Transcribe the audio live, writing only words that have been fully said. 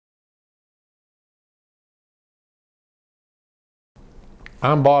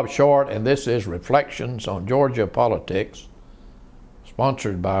I'm Bob Short, and this is Reflections on Georgia Politics,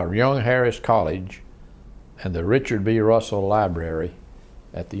 sponsored by Young Harris College and the Richard B. Russell Library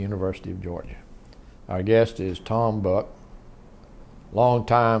at the University of Georgia. Our guest is Tom Buck,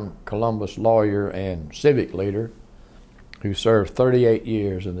 longtime Columbus lawyer and civic leader who served 38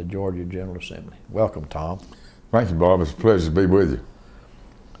 years in the Georgia General Assembly. Welcome, Tom. Thank you, Bob. It's a pleasure to be with you.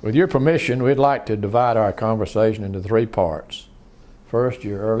 With your permission, we'd like to divide our conversation into three parts. First,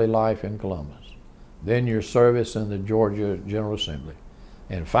 your early life in Columbus, then your service in the Georgia General Assembly,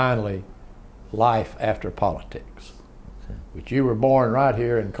 and finally, life after politics. Okay. But you were born right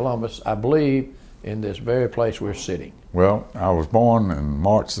here in Columbus, I believe, in this very place we're sitting. Well, I was born on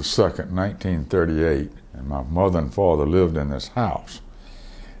March the 2nd, 1938, and my mother and father lived in this house.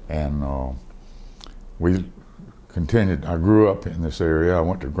 And we continued. I grew up in this area. I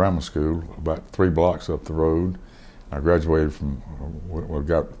went to grammar school about 3 blocks up the road. I graduated from,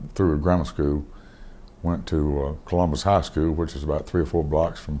 got through grammar school, went to Columbus High School, which is about 3 or 4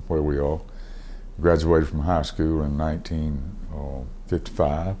 blocks from where we are. Graduated from high school in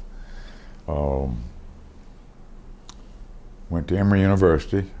 1955. Went to Emory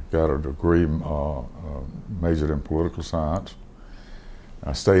University, got a degree, majored in political science.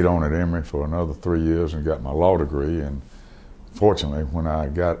 I stayed on at Emory for another 3 years and got my law degree, and fortunately, when I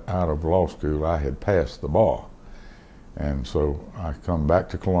got out of law school, I had passed the bar. And so I come back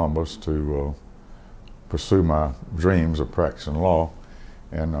to Columbus to pursue my dreams of practicing law,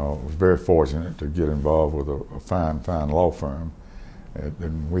 and was very fortunate to get involved with a fine law firm.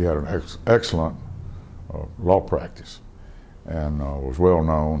 And we had an excellent law practice, and was well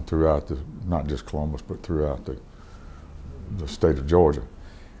known throughout not just Columbus, but throughout the state of Georgia.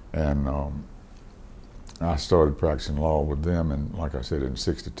 And I started practicing law with them, and like I said, in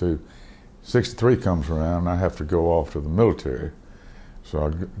 '62. '63 comes around, and I have to go off to the military. So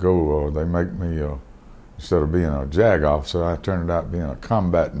I go, they make me, instead of being a JAG officer, I turned out being a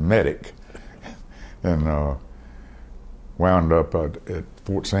combat medic, and wound up at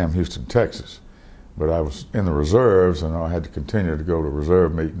Fort Sam Houston, Texas. But I was in the reserves, and I had to continue to go to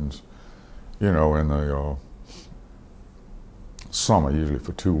reserve meetings, you know, in the summer, usually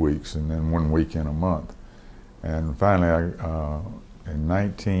for 2 weeks, and then 1 week in a month. And finally, in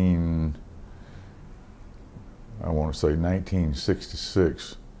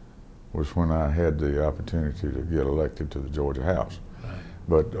 1966 was when I had the opportunity to get elected to the Georgia House. Right.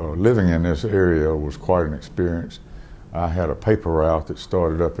 But living in this area was quite an experience. I had a paper route that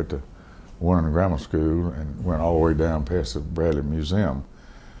started up at the Winter Grammar School and went all the way down past the Bradley Museum.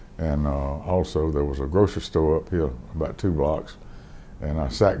 And also there was a grocery store up here about 2 blocks, and I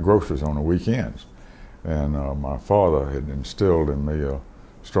sacked groceries on the weekends. And my father had instilled in me a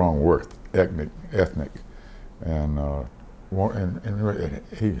strong work ethic. And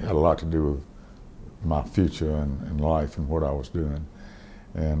he had a lot to do with my future and life and what I was doing.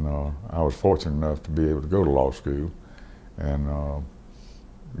 And I was fortunate enough to be able to go to law school and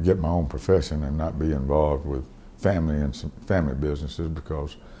get my own profession and not be involved with family and some family businesses,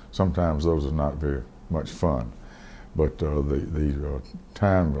 because sometimes those are not very much fun. But the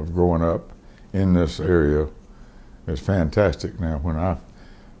time of growing up in this area is fantastic. Now, when I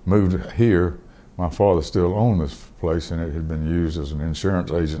moved here, my father still owned this place, and it had been used as an insurance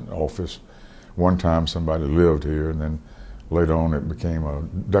agent office. One time somebody lived here, and then later on it became a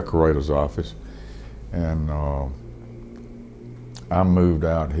decorator's office. And I moved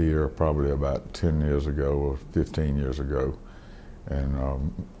out here probably about 10 years ago or 15 years ago,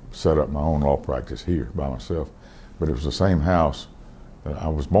 and set up my own law practice here by myself. But it was the same house. I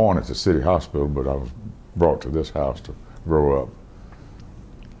was born at the city hospital, but I was brought to this house to grow up.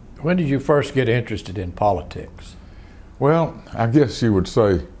 When did you first get interested in politics? Well, I guess you would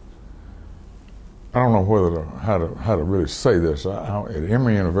say, I don't know how to really say this. At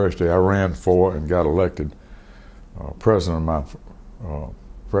Emory University, I ran for and got elected president of my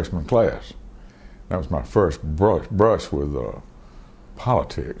freshman class. That was my first brush with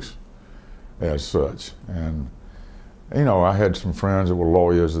politics as such. And you know, I had some friends that were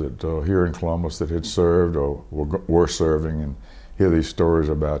lawyers that here in Columbus that had served or were serving, and hear these stories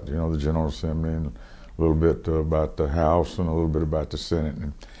about, you know, the General Assembly and a little bit about the House and a little bit about the Senate.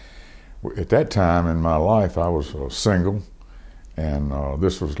 And at that time in my life, I was single, and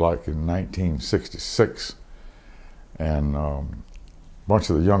this was like in 1966. And a bunch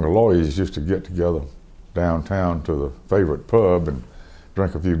of the younger lawyers used to get together downtown to the favorite pub and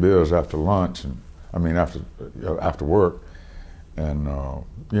drink a few beers after lunch, and after work, and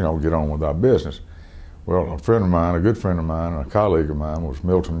you know, get on with our business. Well, a friend of mine, a good friend of mine, a colleague of mine was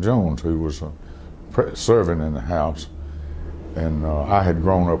Milton Jones, who was serving in the House And I had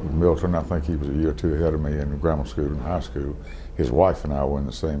grown up with Milton. I think he was a year or two ahead of me in grammar school and high school. His wife and I were in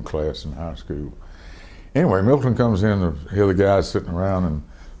the same class in high school. Anyway, Milton comes in to hear the guys sitting around and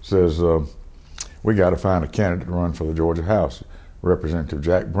says, we got to find a candidate to run for the Georgia House. Representative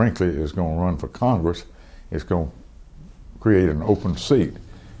Jack Brinkley is going to run for Congress. It's going to create an open seat.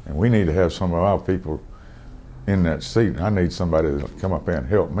 And we need to have some of our people in that seat. I need somebody to come up there and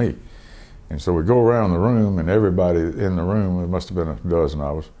help me. And so we go around the room, and everybody in the room, there must have been a dozen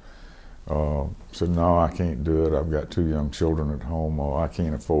of us, said, no, I can't do it. I've got 2 young children at home, or I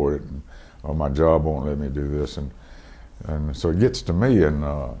can't afford it, and, or my job won't let me do this. And so it gets to me, and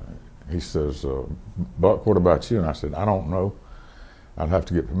he says, Buck, what about you? And I said, I don't know. I'd have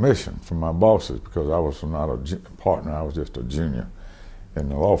to get permission from my bosses, because I was not a partner, I was just a junior in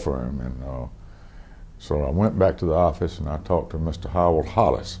the law firm. And so I went back to the office and I talked to Mr. Howard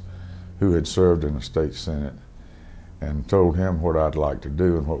Hollis, who had served in the state Senate, and told him what I'd like to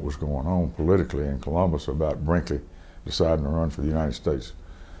do and what was going on politically in Columbus about Brinkley deciding to run for the United States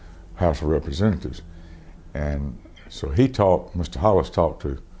House of Representatives. And so Mr. Hollis talked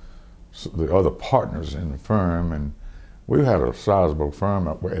to the other partners in the firm, and we had a sizable firm.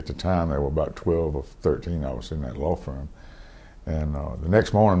 At the time, there were about 12 or 13 of us in that law firm. And the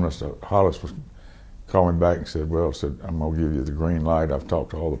next morning, Mr. Hollis called me back and said, well, I'm going to give you the green light. I've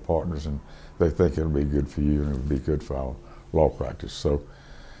talked to all the partners, and they think it'll be good for you, and it'll be good for our law practice. So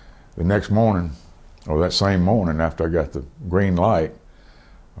the next morning, or that same morning after I got the green light,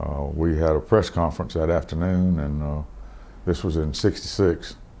 we had a press conference that afternoon, and this was in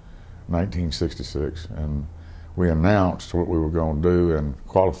 1966, and we announced what we were going to do and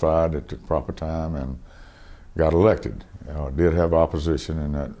qualified at the proper time and got elected. Did have opposition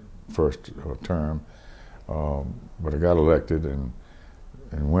in that first term, but I got elected and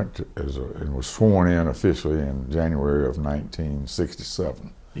went and was sworn in officially in January of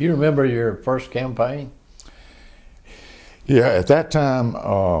 1967. Do you remember your first campaign? Yeah, at that time,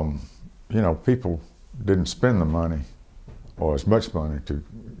 people didn't spend the money or as much money to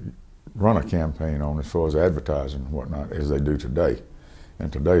run a campaign on as far as advertising and whatnot as they do today. In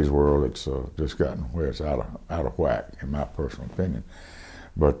today's world, it's just gotten where it's out of whack, in my personal opinion.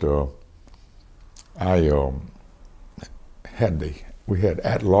 But we had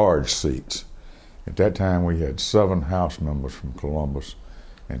at-large seats. At that time, we had 7 House members from Columbus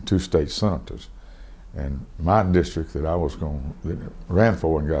and 2 state senators. And my district that that ran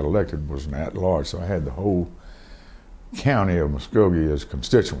for and got elected was an at-large, so I had the whole county of Muskogee as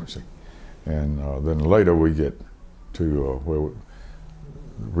constituency. And then later we get to where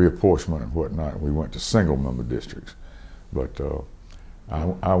reapportionment and whatnot, we went to single-member districts. But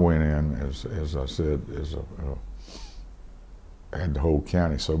I went in, as I said, had the whole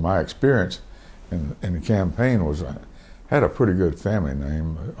county. So my experience in the campaign was I had a pretty good family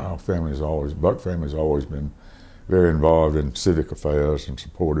name. Our Buck family's always been very involved in civic affairs and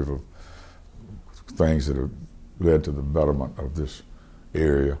supportive of things that have led to the betterment of this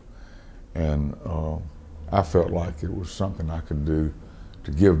area. And I felt like it was something I could do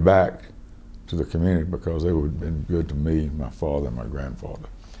to give back to the community, because they would have been good to me, my father, and my grandfather.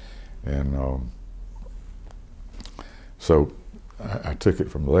 And so I took it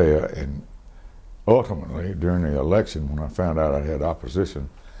from there, and ultimately, during the election, when I found out I had opposition,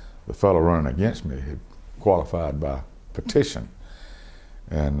 the fellow running against me had qualified by petition.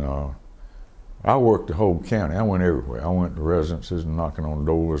 And I worked the whole county. I went everywhere. I went to residences and knocking on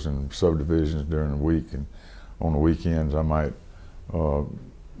doors and subdivisions during the week, and on the weekends I might,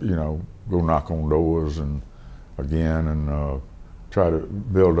 go knock on doors and try to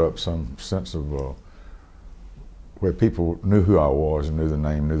build up some sense of where people knew who I was and knew the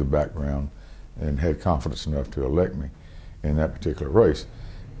name, knew the background, and had confidence enough to elect me in that particular race.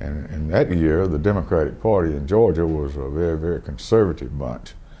 And in that year, the Democratic Party in Georgia was a very, very conservative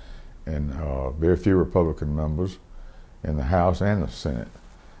bunch, and very few Republican members in the House and the Senate.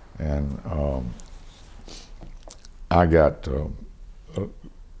 And I got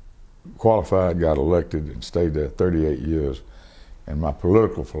qualified, got elected, and stayed there 38 years. And my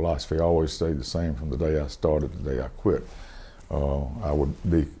political philosophy always stayed the same from the day I started to the day I quit. I would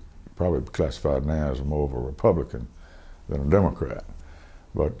be probably classified now as more of a Republican than a Democrat.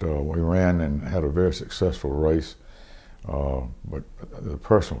 But we ran and had a very successful race. But the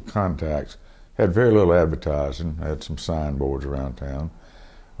personal contacts, had very little advertising, had some signboards around town,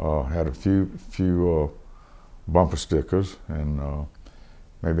 had a few bumper stickers, and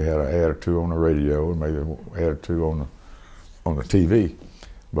maybe had an ad or 2 on the radio, and maybe an ad or 2 on the TV.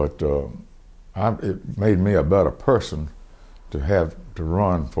 But it made me a better person to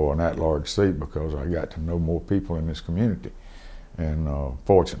run for an at-large seat, because I got to know more people in this community. and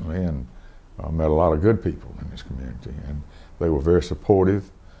fortunately, and met a lot of good people in this community, and they were very supportive,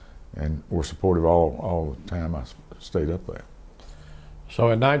 and were supportive all the time I stayed up there. So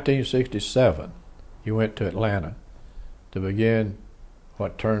in 1967, you went to Atlanta to begin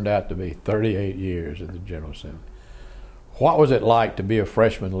what turned out to be 38 years in the General Assembly. What was it like to be a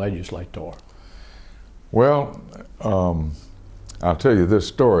freshman legislator? Well, I'll tell you this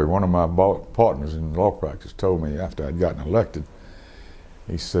story. One of my partners in law practice told me after I'd gotten elected,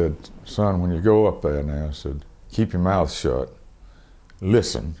 he said, "Son, when you go up there now," he said, "keep your mouth shut,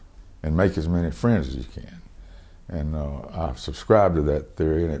 listen, and make as many friends as you can." And I subscribed to that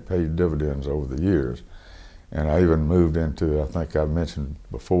theory, and it paid dividends over the years. And I even moved into, I think I've mentioned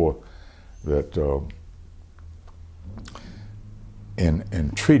before, that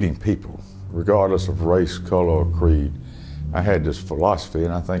in treating people, regardless of race, color, or creed, I had this philosophy,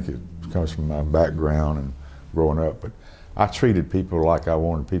 and I think it comes from my background and growing up, but I treated people like I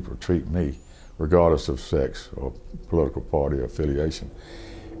wanted people to treat me, regardless of sex or political party or affiliation,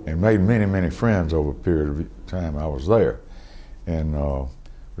 and made many, many friends over a period of time I was there. And was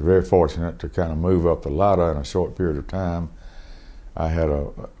very fortunate to kind of move up the ladder in a short period of time. I had a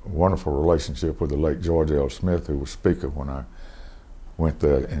wonderful relationship with the late George L. Smith, who was Speaker when I went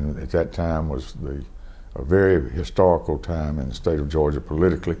there, and at that time was a very historical time in the state of Georgia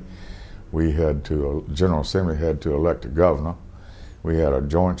politically. We had to, General Assembly had to elect a governor. We had a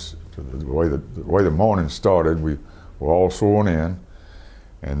joint, the way the morning started, we were all sworn in,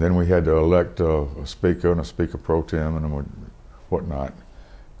 and then we had to elect a speaker and a speaker pro tem and whatnot,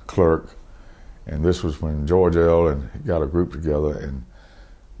 clerk. And this was when George L. and got a group together, and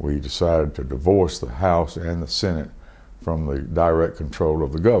we decided to divorce the House and the Senate from the direct control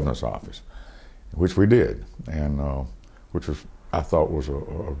of the governor's office, which we did, and which was, I thought, was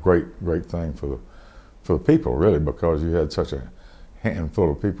a great thing for the people, really, because you had such a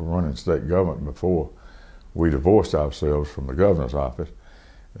handful of people running state government before we divorced ourselves from the governor's office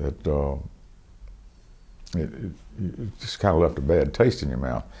that it just kind of left a bad taste in your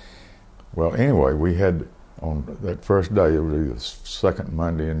mouth. Well, anyway, we had, on that first day, it was the second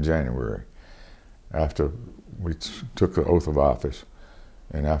Monday in January, after we took the oath of office,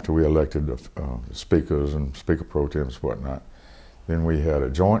 and after we elected the speakers and speaker pro tems and whatnot, then we had a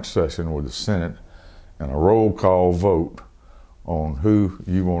joint session with the Senate and a roll call vote on who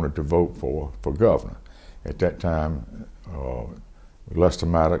you wanted to vote for governor. At that time, Lester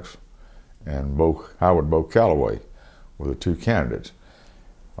Maddox and Howard Bo Calloway were the two candidates.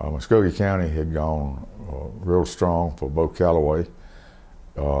 Muskogee County had gone real strong for Bo Calloway.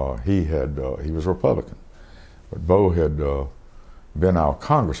 He was Republican, but Bo had been our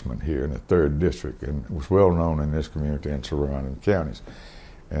congressman here in the 3rd District and was well known in this community and surrounding counties.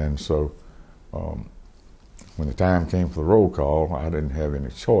 And so when the time came for the roll call, I didn't have any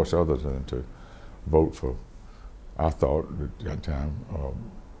choice other than to vote for, I thought at that time,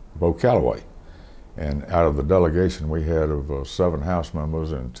 Bo Calloway. And out of the delegation we had of 7 House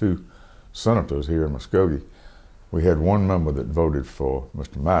members and 2 senators here in Muskogee, we had 1 member that voted for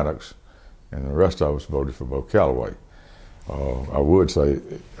Mr. Maddox, and the rest of us voted for Bo Calloway. I would say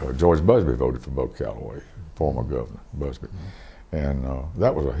George Busby voted for Bo Calloway, former Governor Busby. And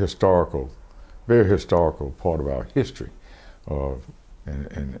that was a historical, very historical part of our history.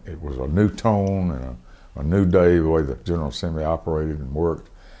 And it was a new tone and a new day, the way the General Assembly operated and worked.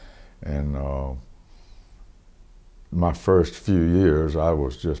 And my first few years, I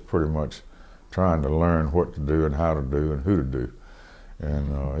was just pretty much trying to learn what to do and how to do and who to do.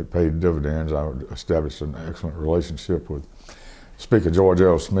 And it paid dividends. I established an excellent relationship with Speaker George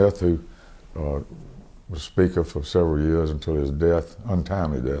L. Smith, who was Speaker for several years until his death,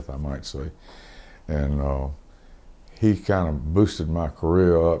 untimely death, I might say. And he kind of boosted my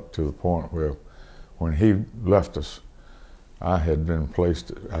career up to the point where when he left us, I had been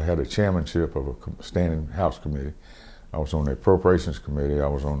placed, I had a chairmanship of a standing House committee. I was on the Appropriations Committee, I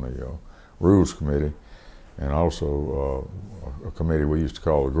was on the Rules Committee, and also a committee we used to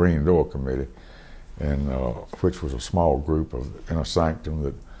call the Green Door Committee, and which was a small group of inner sanctum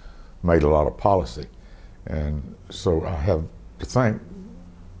that made a lot of policy. And so I have to thank,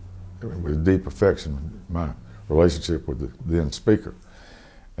 with deep affection, my relationship with the then Speaker.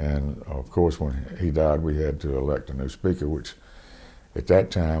 And of course, when he died, we had to elect a new Speaker, which at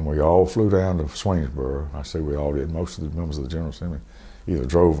that time we all flew down to Swainsboro. I say we all did. Most of the members of the General Assembly either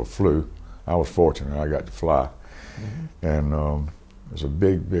drove or flew. I was fortunate, I got to fly. And it was a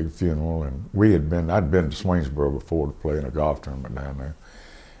big, big funeral, and I'd been to Swainsboro before to play in a golf tournament down there,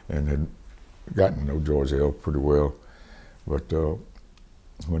 and had gotten to know George L. pretty well. But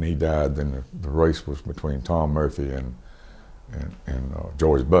when he died, then the race was between Tom Murphy and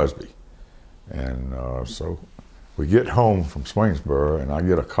George Busby. And so we get home from Swainsboro, and I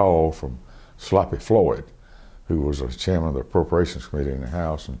get a call from Sloppy Floyd, who was a chairman of the Appropriations Committee in the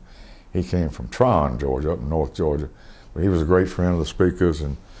House, and he came from Tryon, Georgia, up in North Georgia. But he was a great friend of the speakers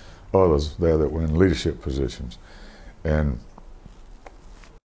and others there that were in leadership positions. And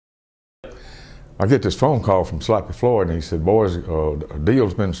I get this phone call from Sloppy Floyd, and he said, "Boys, a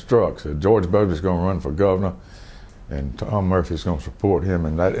deal's been struck." Said George Busby's going to run for governor, and Tom Murphy's going to support him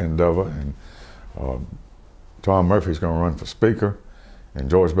in that endeavor, and Tom Murphy's going to run for speaker, and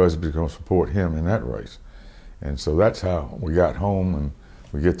George Busby's going to support him in that race. And so that's how we got home, and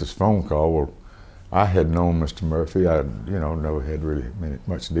we get this phone call. Well, I had known Mr. Murphy. I, never had really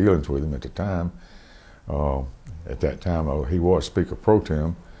much dealings with him at the time. At that time, he was Speaker Pro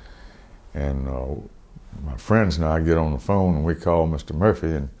Tem, and my friends and I get on the phone, and we call Mr.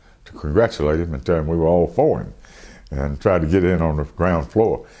 Murphy and to congratulate him and tell him we were all for him, and tried to get in on the ground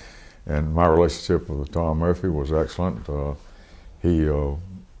floor. And my relationship with Tom Murphy was excellent. He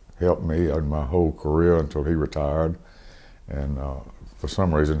helped me in my whole career until he retired, and for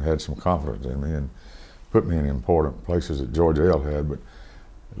some reason had some confidence in me and put me in important places that George L. had. But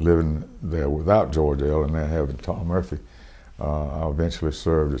living there without George L. and then having Tom Murphy, I eventually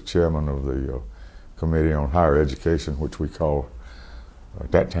served as chairman of the Committee on Higher Education, which we called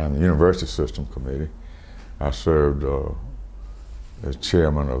at that time the University System Committee. I served as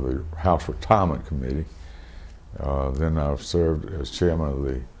chairman of the House Retirement Committee. Then I served as chairman of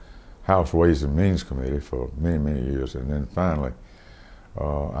the House Ways and Means Committee for many, many years. And then finally,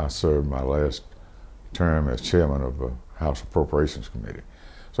 I served my last term as chairman of the House Appropriations Committee.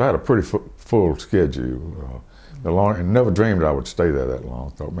 So I had a pretty full schedule. And never dreamed I would stay there that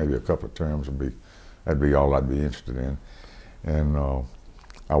long. Thought maybe a couple of terms that'd be all I'd be interested in. And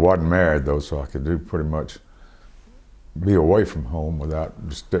I wasn't married though, so I could do pretty much be away from home without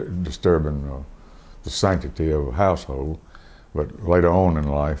disturbing the sanctity of a household. But later on in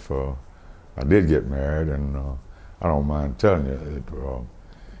life, I did get married, and I don't mind telling you,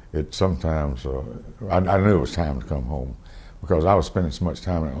 it sometimes, I knew it was time to come home, because I was spending so much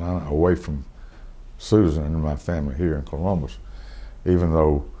time in Atlanta away from Susan and my family here in Columbus. Even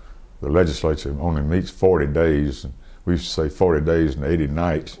though the legislature only meets 40 days, we used to say 40 days and 80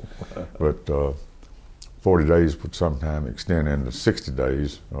 nights, but 40 days would sometime extend into 60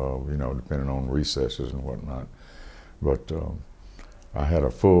 days, depending on recesses and whatnot. But I had a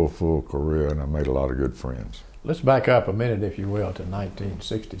full career, and I made a lot of good friends. Let's back up a minute, if you will, to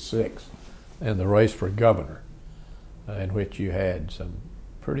 1966 and the race for governor, in which you had some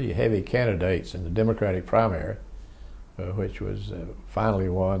pretty heavy candidates in the Democratic primary, which was finally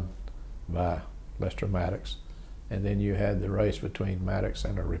won by Lester Maddox. And then you had the race between Maddox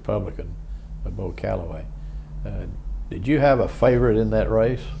and a Republican, Bo Calloway. Did you have a favorite in that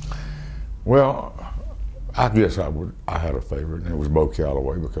race? Well, I guess I had a favorite, and it was Bo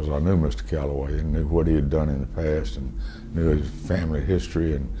Calloway, because I knew Mr. Calloway and knew what he had done in the past and knew his family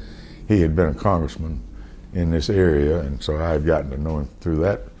history, and he had been a congressman in this area, and so I had gotten to know him through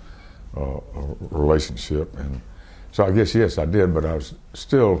that relationship. And so I guess, yes, I did, but I was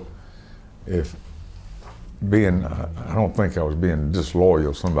still, I don't think I was being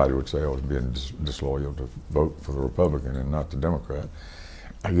disloyal. Somebody would say I was being disloyal to vote for the Republican and not the Democrat.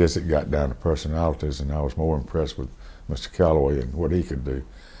 I guess it got down to personalities, and I was more impressed with Mr. Calloway and what he could do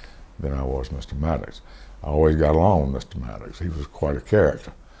than I was Mr. Maddox. I always got along with Mr. Maddox. He was quite a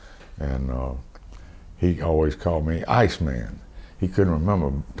character, and he always called me Iceman. He couldn't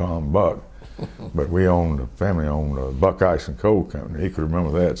remember Tom Buck, but the family owned Buck Ice and Coal Company. He could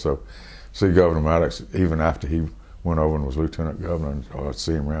remember that. So see Governor Maddox, even after he went over and was lieutenant governor, and I'd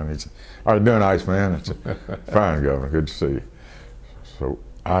see him around, he'd say, "How you doing, Iceman?" I'd say, "Fine, Governor, good to see you." So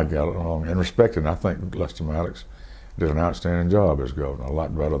I got along and respected, and I think Lester Maddox did an outstanding job as governor, a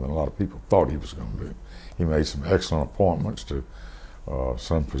lot better than a lot of people thought he was going to do. He made some excellent appointments to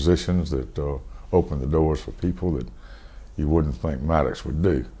some positions that opened the doors for people that you wouldn't think Maddox would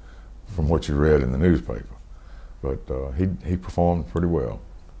do from what you read in the newspaper. But he performed pretty well.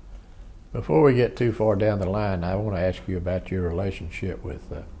 Before we get too far down the line, I want to ask you about your relationship with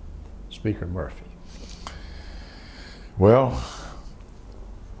Speaker Murphy. Well,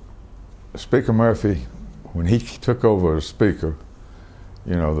 Speaker Murphy, when he took over as Speaker,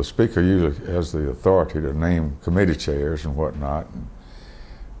 the Speaker usually has the authority to name committee chairs and whatnot.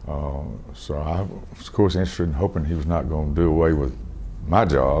 So I was, of course, interested in hoping he was not going to do away with my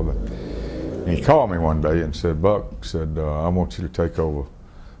job. And he called me one day and said, "Buck," said, "I want you to take over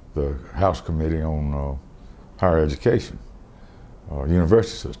the House Committee on Higher Education,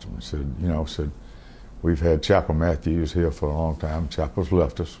 University System." He said, We've had Chapel Matthews here for a long time. Chapel's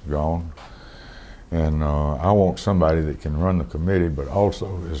left us, gone. And I want somebody that can run the committee, but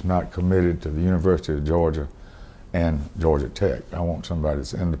also is not committed to the University of Georgia and Georgia Tech. I want somebody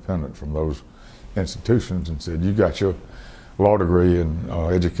that's independent from those institutions and said, you got your law degree in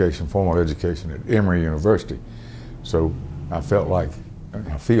education, formal education at Emory University. So I feel like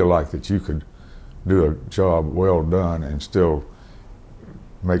that you could do a job well done and still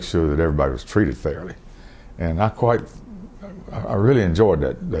make sure that everybody was treated fairly. And I really enjoyed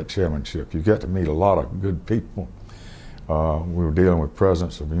that chairmanship. You got to meet a lot of good people. We were dealing with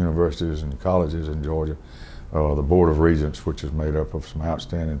presidents of universities and colleges in Georgia. The Board of Regents, which is made up of some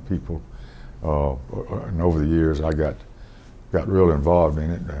outstanding people. And over the years, I got real involved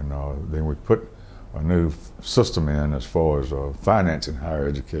in it. And then we put a new system in as far as financing higher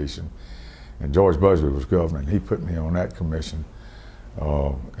education. And George Busby was governor, and he put me on that commission.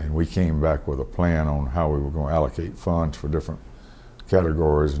 And we came back with a plan on how we were going to allocate funds for different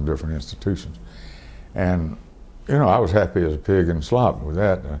categories and different institutions. And, you know, I was happy as a pig in slop with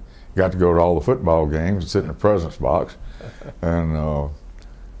that. I got to go to all the football games and sit in the president's box and,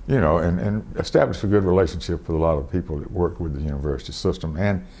 you know, and establish a good relationship with a lot of people that worked with the university system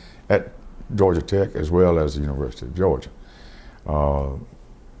and at Georgia Tech as well as the University of Georgia.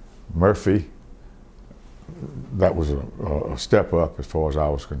 Murphy, that was a step up as far as I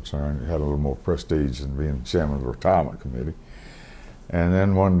was concerned. It had a little more prestige than being chairman of the retirement committee. And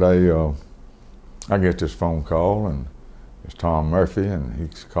then one day I get this phone call, and it's Tom Murphy, and he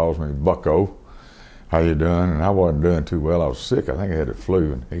calls me Bucko. How you doing? And I wasn't doing too well. I was sick. I think I had the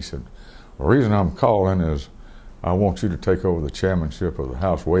flu. And he said, the reason I'm calling is I want you to take over the chairmanship of the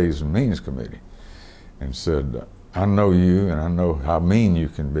House Ways and Means Committee. And said, I know you, and I know how mean you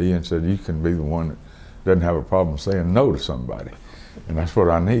can be, and said you can be the one that doesn't have a problem saying no to somebody, and that's what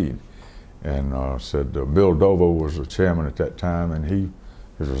I need. And said Bill Dovo was the chairman at that time, and he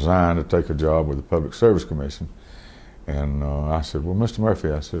has resigned to take a job with the Public Service Commission. And I said, well, Mr. Murphy,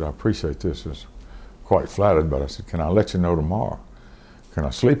 I said, I appreciate this. It's quite flattered, but I said, can I let you know tomorrow? Can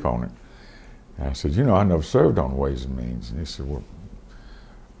I sleep on it? And I said, you know, I never served on Ways and Means. And he said, well,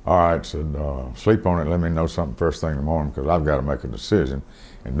 all right, said, sleep on it, let me know something first thing in the morning, because I've got to make a decision.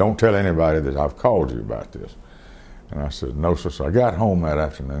 And don't tell anybody that I've called you about this. And I said, no, sir. So I got home that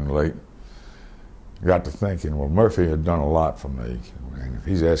afternoon late, got to thinking, well, Murphy had done a lot for me. And if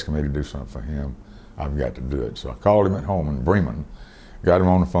he's asking me to do something for him, I've got to do it. So I called him at home in Bremen, got him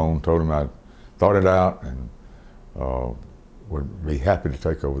on the phone, told him I thought it out and would be happy to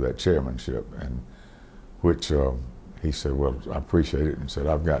take over that chairmanship. And which he said, well, I appreciate it, and said,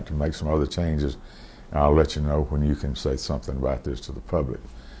 I've got to make some other changes, and I'll let you know when you can say something about this to the public.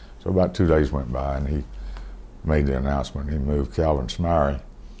 So about 2 days went by, and he made the announcement. He moved Calvin Smyrie,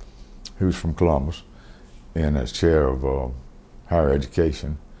 who's from Columbus, in as chair of higher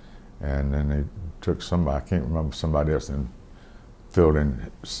education, and then he took somebody, I can't remember, somebody else, and filled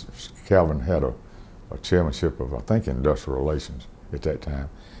in. Calvin had a chairmanship of, I think, industrial relations at that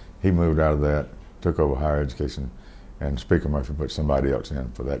time. He moved out of that, took over higher education, and Speaker Murphy put somebody else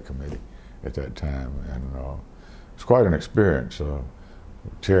in for that committee at that time. And it's quite an experience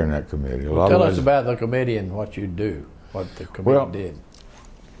chairing that committee. Tell us about the committee and what you do, what the committee did.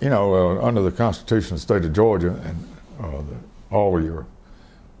 You know, under the Constitution of the state of Georgia, and all your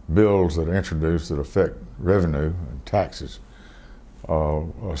bills that are introduced that affect revenue and taxes are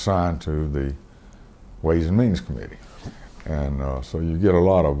assigned to the Ways and Means Committee. And so you get a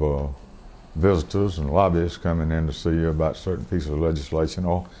lot of visitors and lobbyists coming in to see you about certain pieces of legislation,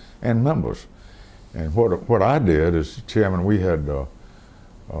 and members. And what I did as chairman, we had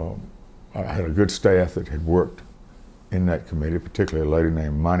I had a good staff that had worked in that committee, particularly a lady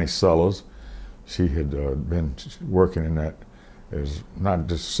named Monty Sellers. She had been working in that as not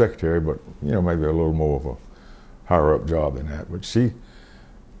just secretary, but you know, maybe a little more of a higher up job than that. But she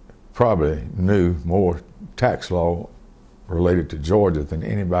probably knew more tax law related to Georgia than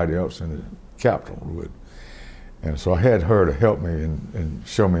anybody else in the Capitol would. And so I had her to help me and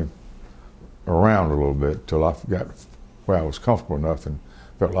show me around a little bit till I got where I was comfortable enough and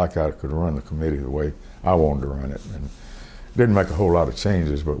felt like I could run the committee the way I wanted to run it. And didn't make a whole lot of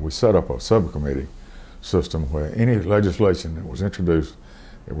changes, but we set up a subcommittee system where any legislation that was introduced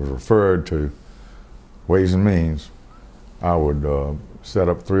that was referred to Ways and Means, I would set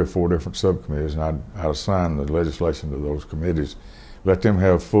up 3 or 4 different subcommittees, and I'd assign the legislation to those committees, let them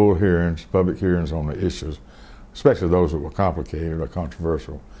have full hearings, public hearings on the issues, especially those that were complicated or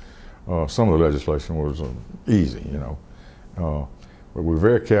controversial. Some of the legislation was easy, you know. But we were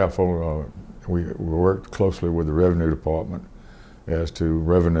very careful. We worked closely with the Revenue Department as to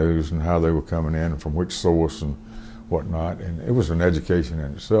revenues and how they were coming in and from which source and whatnot. And it was an education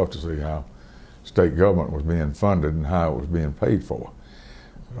in itself to see how state government was being funded and how it was being paid for.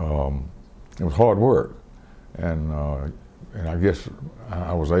 It was hard work, and I guess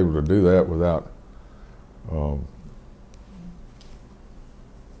I was able to do that without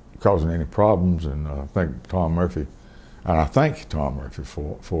causing any problems. And I thank Tom Murphy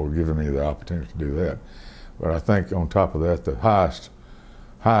for giving me the opportunity to do that. But I think on top of that, the highest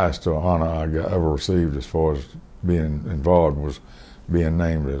honor I ever received as far as being involved was being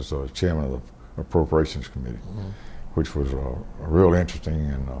named as chairman of the Appropriations Committee, which was a real interesting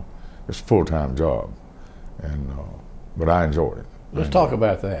and it's a full-time job, and but I enjoyed it. Let's talk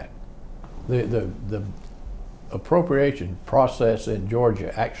about that. The appropriation process in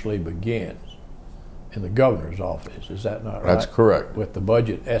Georgia actually begins in the governor's office. Is that not right? That's correct. With the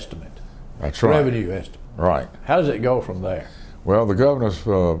budget estimate. That's right. Revenue estimate. Right. How does it go from there? Well, the governor's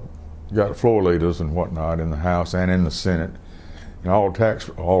got floor leaders and whatnot in the House and in the Senate. And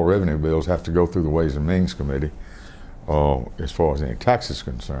all revenue bills have to go through the Ways and Means Committee as far as any tax is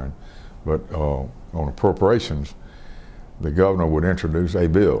concerned. But on appropriations, the governor would introduce a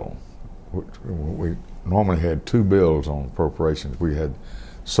bill. We normally had two bills on appropriations. We had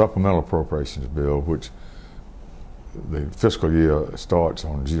supplemental appropriations bill, which the fiscal year starts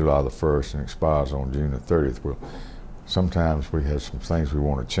on July the 1st and expires on June the 30th. Well, sometimes we had some things we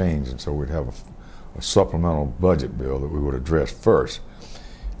want to change, and so we'd have a supplemental budget bill that we would address first.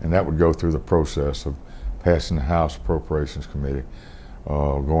 And that would go through the process of passing the House Appropriations Committee,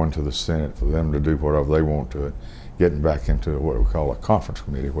 going to the Senate for them to do whatever they want to it, getting back into what we call a conference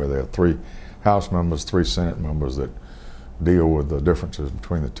committee, where there are 3 House members, 3 Senate members that deal with the differences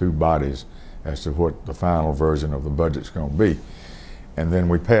between the two bodies as to what the final version of the budget's going to be. And then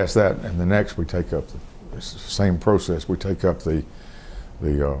we pass that, and the next we take up it's the same process. We take up the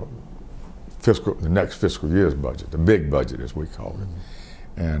next fiscal year's budget, the big budget as we call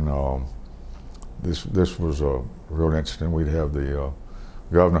it. And this was real interesting. We'd have the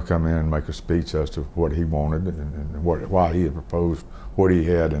governor come in and make a speech as to what he wanted and why he had proposed what he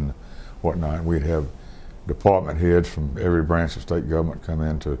had and whatnot. We'd have department heads from every branch of state government come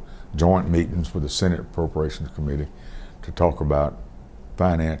into joint meetings with the Senate Appropriations Committee to talk about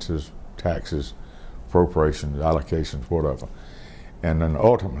finances, taxes, appropriations, allocations, whatever. And then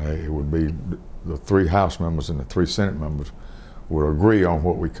ultimately it would be the 3 House members and the 3 Senate members would agree on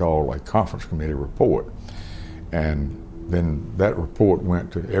what we call a conference committee report. And then that report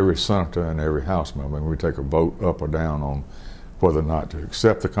went to every senator and every House member, and we take a vote up or down on whether or not to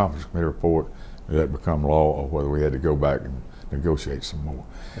accept the conference committee report, and that become law, or whether we had to go back and negotiate some more.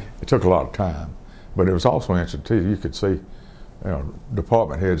 It took a lot of time, but it was also interesting too. You could see,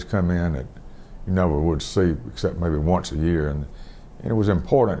 department heads come in that you never would see except maybe once a year, and it was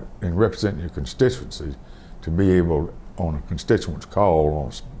important in representing your constituency to be able, on a constituent's call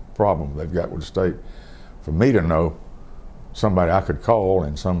on a problem they've got with the state, for me to know somebody I could call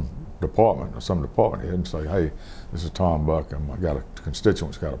in some department or some department head and say, hey, this is Tom Buck, I got a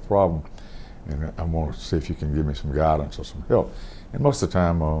constituent's got a problem, and I want to see if you can give me some guidance or some help. And most of the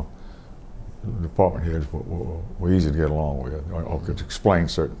time, the department heads were easy to get along with, or could explain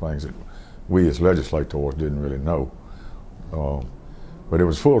certain things that we as legislators didn't really know. But it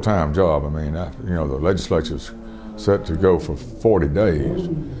was a full-time job. I mean, the legislature's set to go for 40 days.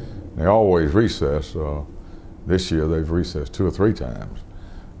 They always recess. This year they've recessed 2 or 3 times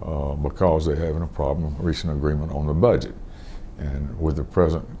because they're having a problem reaching an agreement on the budget. And with the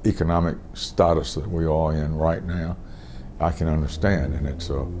present economic status that we are in right now, I can understand, and it's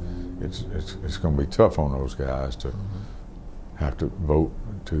going to be tough on those guys to have to vote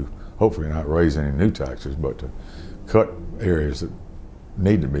to hopefully not raise any new taxes, but to cut areas that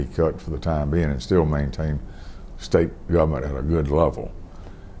need to be cut for the time being and still maintain state government at a good level,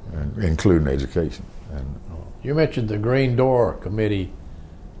 and including education. And you mentioned the Green Door Committee.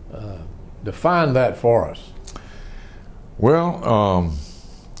 Define that for us. Well,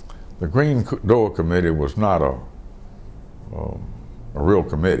 the Green Door Committee was not a real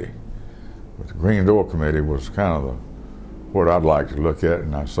committee, but the Green Door Committee was kind of what I'd like to look at,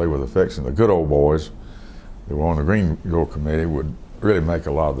 and I say with affection, the good old boys that were on the Green Door Committee would really make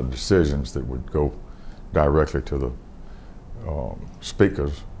a lot of the decisions that would go directly to the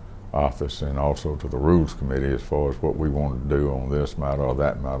Speaker's office and also to the Rules Committee as far as what we wanted to do on this matter or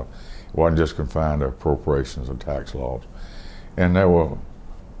that matter. It wasn't just confined to appropriations and tax laws. And there were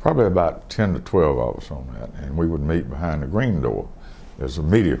probably about 10 to 12 of us on that, and we would meet behind the Green Door. As the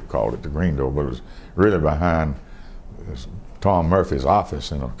media called it the Green Door, but it was really behind Tom Murphy's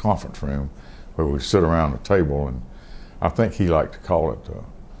office in a conference room where we'd sit around the table and I think he liked to call it the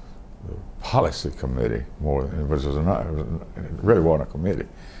policy committee more, which was not, it really wasn't a committee.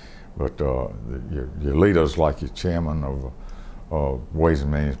 But your leaders, like your chairman of Ways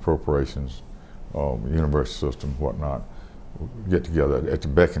and Means, Appropriations, university system, whatnot, get together at the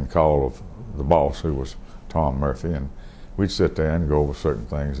beck and call of the boss, who was Tom Murphy, and we'd sit there and go over certain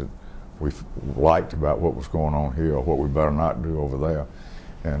things that we liked about what was going on here or what we better not do over there.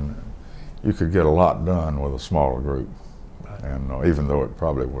 And you could get a lot done with a smaller group. Right. And even though it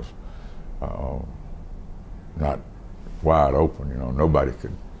probably was not wide open, you know, nobody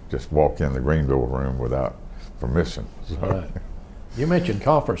could just walk in the Greenville room without permission. So. Right. You mentioned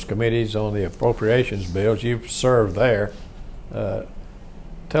conference committees on the appropriations bills. You've served there.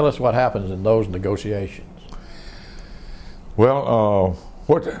 Tell us what happens in those negotiations. Well,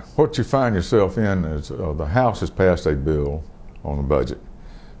 what you find yourself in is the House has passed a bill on the budget.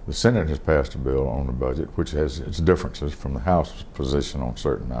 The Senate has passed a bill on the budget, which has its differences from the House's position on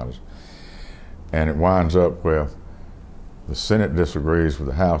certain matters. And it winds up where the Senate disagrees with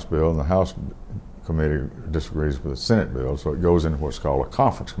the House bill and the House committee disagrees with the Senate bill, so it goes into what's called a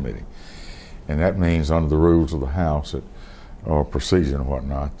conference committee. And that means, under the rules of the House, or procedure and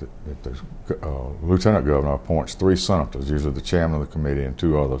whatnot, that the Lieutenant Governor appoints 3 senators, usually the chairman of the committee and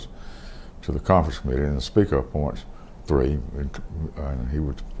 2 others, to the conference committee, and the Speaker appoints 3, and he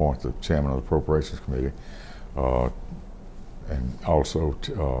would appoint the chairman of the Appropriations Committee, and also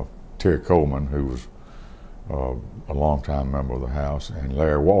Terry Coleman, who was a longtime member of the House, and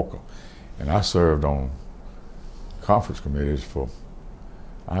Larry Walker. And I served on conference committees for,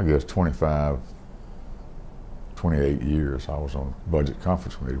 I guess, 28 years. I was on the Budget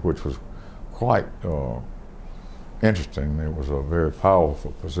Conference Committee, which was quite interesting. It was a very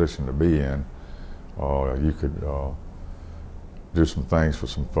powerful position to be in. You could do some things for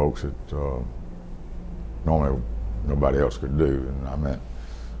some folks that normally nobody else could do, and I meant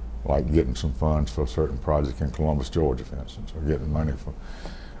like getting some funds for a certain project in Columbus, Georgia, for instance, or getting money for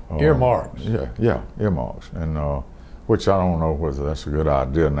earmarks. Yeah, earmarks, and which I don't know whether that's a good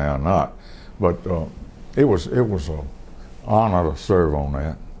idea now or not, but it was an honor to serve on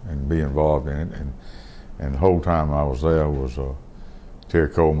that and be involved in it, and the whole time I was there was Terry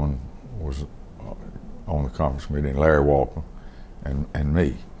Coleman was on the conference committee, and Larry Walker, and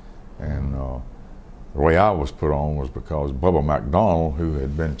me, and the way I was put on was because Bubba McDonald, who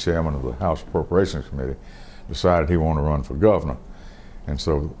had been chairman of the House Appropriations Committee, decided he wanted to run for governor, and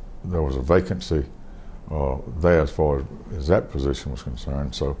so there was a vacancy there as far as that position was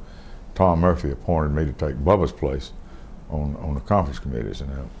concerned. So Tom Murphy appointed me to take Bubba's place on the conference committees,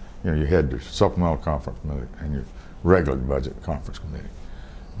 and you know, you had your supplemental conference committee and your regular budget conference committee.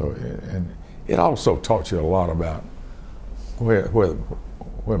 So, and it also taught you a lot about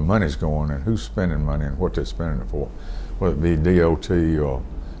where money's going and who's spending money and what they're spending it for, whether it be DOT or, you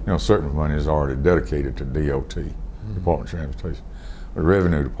know, certain money is already dedicated to DOT, Department of Transportation, the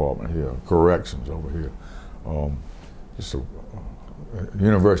Revenue Department here, corrections over here, just a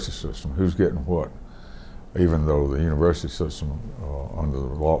university system, who's getting what, even though the university system under the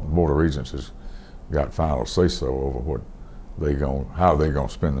Board of Regents has got final say-so over what how they're going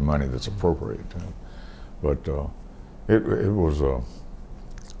to spend the money that's appropriated to them. But it was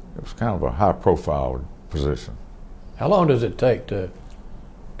kind of a high-profile position. How long does it take to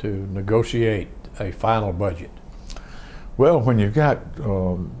negotiate a final budget? Well, when you've got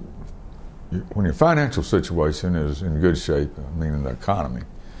when your financial situation is in good shape, meaning the economy,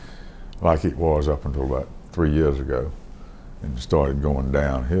 like it was up until about 3 years ago, and started going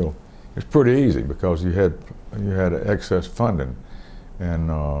downhill, it's pretty easy because you had excess funding and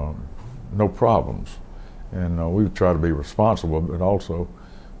no problems. And we would try to be responsible, but also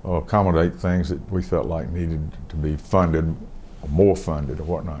accommodate things that we felt like needed to be funded, or more funded, or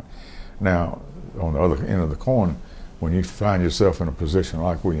whatnot. Now, on the other end of the coin, when you find yourself in a position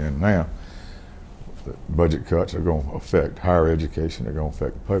like we're in now, the budget cuts are going to affect higher education, they're going to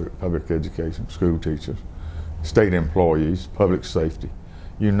affect public education, school teachers, state employees, public safety,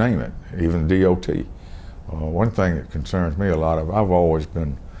 you name it, even DOT. One thing that concerns me a lot, I've always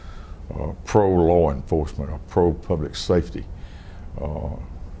been pro-law enforcement or pro-public safety.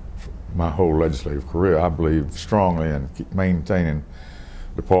 My whole legislative career, I believe strongly in maintaining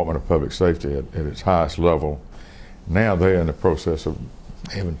the Department of Public Safety at its highest level. Now they're in the process of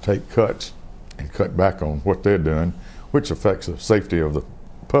having to take cuts and cut back on what they're doing, which affects the safety of the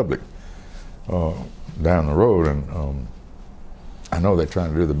public down the road. And I know they're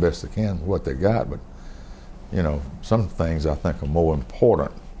trying to do the best they can with what they got, but you know, some things I think are more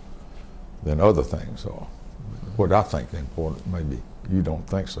important than other things are. What I think is important may be you don't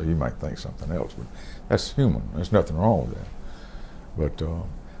think so. You might think something else, but that's human. There's nothing wrong with that. But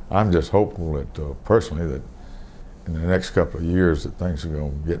I'm just hopeful that personally that in the next couple of years that things are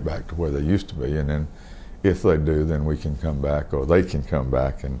going to get back to where they used to be, and then if they do, then we can come back, or they can come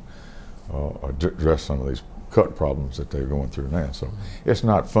back and address some of these cut problems that they're going through now. So it's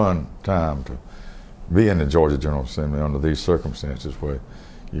not fun time to be in the Georgia General Assembly under these circumstances where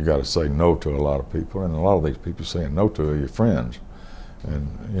you got to say no to a lot of people, and a lot of these people saying no to are your friends, and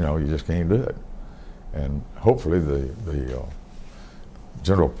you know you just can't do it. And hopefully the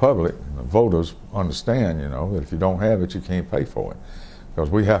general public and the voters understand, you know, that if you don't have it, you can't pay for it, because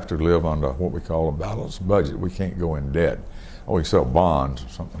we have to live under what we call a balanced budget. We can't go in debt, or we sell bonds or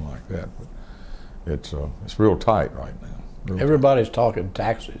something like that. But it's real tight right now. Everybody's talking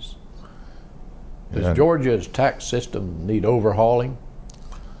taxes. Does Georgia's tax system need overhauling?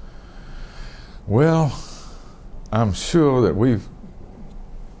 Well, I'm sure that we've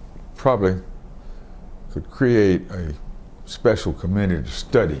probably could create a special committee to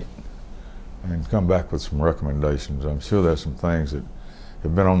study it and come back with some recommendations. I'm sure there's some things that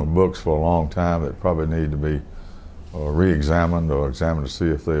have been on the books for a long time that probably need to be re-examined or examined to see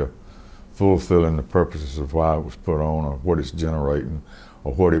if they're fulfilling the purposes of why it was put on, or what it's generating,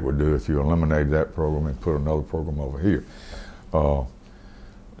 or what it would do if you eliminated that program and put another program over here.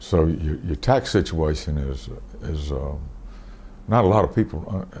 So your tax situation is not a lot of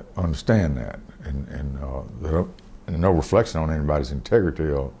people understand that, and no reflection on anybody's integrity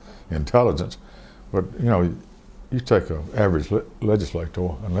or intelligence. But you know, you take an average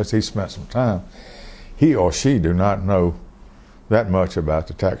legislator, unless he spent some time, he or she do not know that much about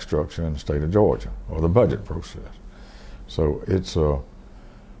the tax structure in the state of Georgia or the budget process. So it's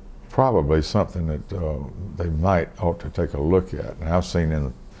probably something that they might ought to take a look at. And I've seen in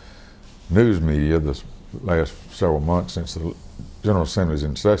the news media this last several months since the General Assembly's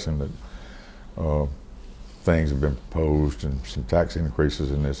in session that things have been proposed, and some tax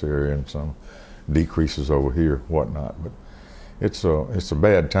increases in this area and some decreases over here, whatnot. But it's a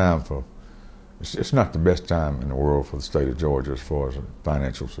bad time for. It's not the best time in the world for the state of Georgia as far as a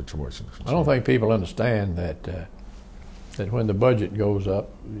financial situation is concerned. I don't think people understand that that when the budget goes up,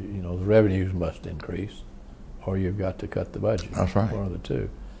 you know, the revenues must increase, or you've got to cut the budget. That's right. One of the two.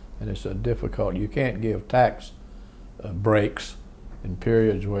 And it's a difficult. You can't give tax breaks in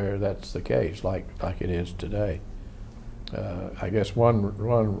periods where that's the case, like it is today. I guess one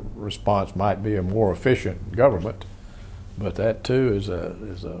response might be a more efficient government. But that too is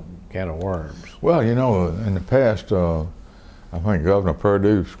a can of worms. Well, you know, in the past, I think Governor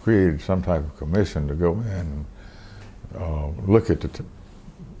Perdue created some type of commission to go in and look at the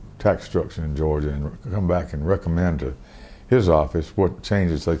tax structure in Georgia and come back and recommend to his office what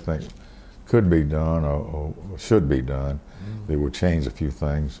changes they think could be done or should be done. They would change a few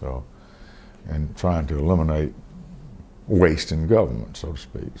things, and trying to eliminate waste in government, so to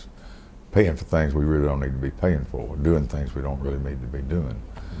speak. Paying for things we really don't need to be paying for, doing things we don't really need to be doing.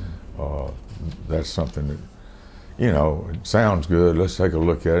 That's something that, you know, it sounds good. Let's take a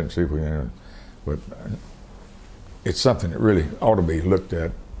look at it and see if we can. But it's something that really ought to be looked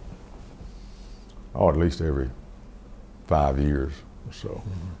at, at least every 5 years or so,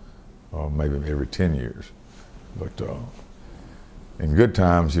 or maybe every 10 years. But in good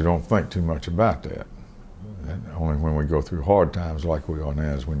times, you don't think too much about that. And only when we go through hard times like we are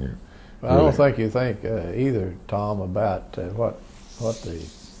now is when you. Well, I don't think you think either, Tom, about what the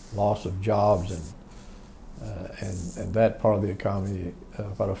loss of jobs and that part of the economy,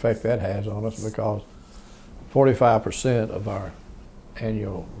 what effect that has on us, because 45% of our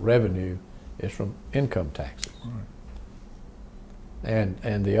annual revenue is from income taxes. Right.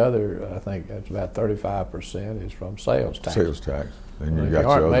 And the other, I think that's about 35% is from sales tax. Sales tax. Then if you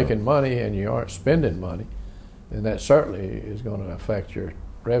aren't making money and you aren't spending money, then that certainly is going to affect your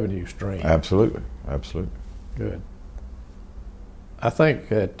revenue stream. Absolutely, absolutely. Good. I think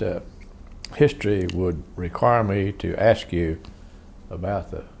that history would require me to ask you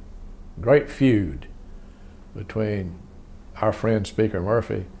about the great feud between our friend Speaker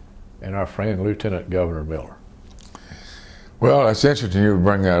Murphy and our friend Lieutenant Governor Miller. Well, it's interesting you would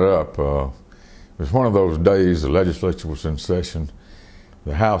bring that up. It was one of those days the legislature was in session.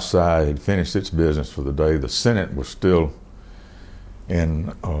 The House side had finished its business for the day. The Senate was still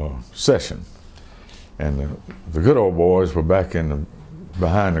in session, and the good old boys were back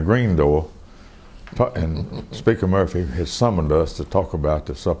behind the green door, and Speaker Murphy had summoned us to talk about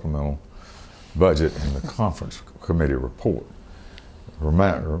the supplemental budget and the conference committee report,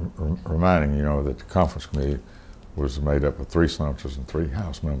 reminding you know that the conference committee was made up of 3 senators and 3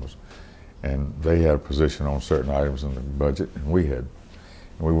 House members, and they had a position on certain items in the budget, and we had.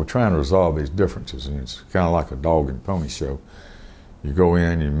 And we were trying to resolve these differences, and it's kind of like a dog and pony show. You go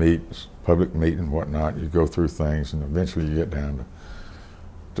in, you meet, public meeting, whatnot, you go through things, and eventually you get down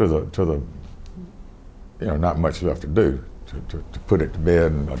to the not much left to do, to put it to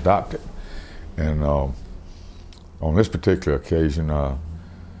bed and adopt it. And on this particular occasion,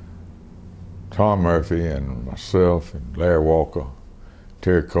 Tom Murphy and myself and Larry Walker,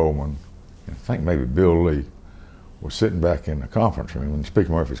 Terry Coleman, and I think maybe Bill Lee were sitting back in the conference room, in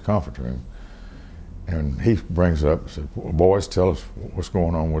Speaker Murphy's conference room, and he brings up and said, well, boys, tell us what's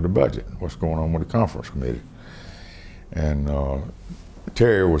going on with the budget, what's going on with the conference committee. And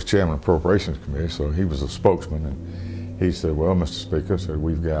Terry was chairman of the Appropriations Committee, so he was a spokesman, and he said, well, Mr. Speaker, said,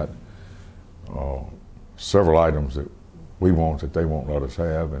 we've got several items that we want that they won't let us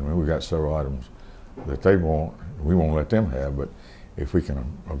have, and we've got several items that they want, we won't let them have, but if we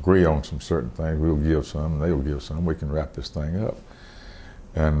can agree on some certain things, we'll give some, and they'll give some, we can wrap this thing up.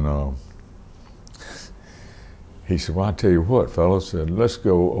 And he said, well, I tell you what, fellas, said, let's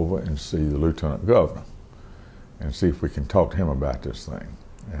go over and see the Lieutenant Governor and see if we can talk to him about this thing.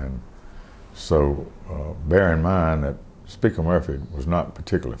 And so bear in mind that Speaker Murphy was not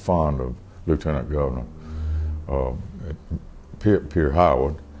particularly fond of Lieutenant Governor Pierre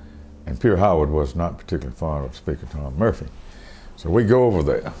Howard, and Pierre Howard was not particularly fond of Speaker Tom Murphy. So we go over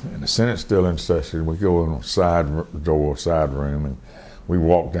there, and the Senate's still in session. We go in a side door, side room, and we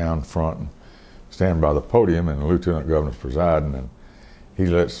walk down front and stand by the podium, and the Lieutenant Governor's presiding, and he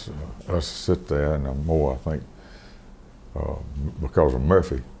lets us sit there, and more, I think, because of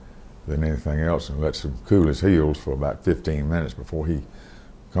Murphy than anything else, and lets him cool his heels for about 15 minutes before he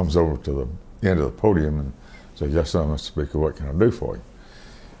comes over to the end of the podium and says, yes, sir, Mr. Speaker, what can I do for you?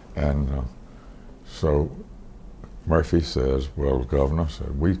 And so Murphy says, well, Governor,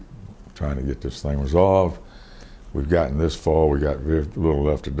 said, we're trying to get this thing resolved. We've gotten this far, we got very little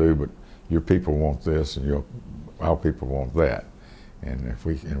left to do, but your people want this and our people want that. And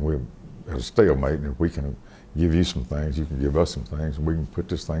we're at a stalemate, and if we can give you some things, you can give us some things, and we can put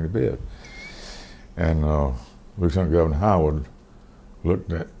this thing to bed. And Lieutenant Governor Howard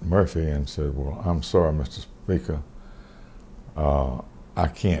looked at Murphy and said, well, I'm sorry, Mr. Speaker, I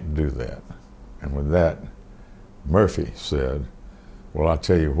can't do that. And with that, Murphy said, well, I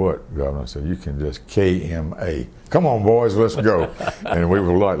tell you what, Governor, I said, you can just KMA. Come on, boys, let's go. And we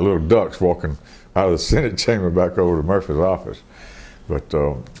were like little ducks walking out of the Senate chamber back over to Murphy's office. But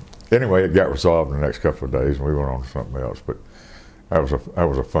anyway, it got resolved in the next couple of days, and we went on to something else. But that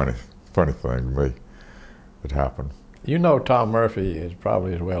was a funny thing to me that happened. You know Tom Murphy is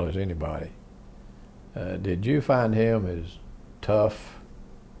probably as well as anybody. Did you find him as tough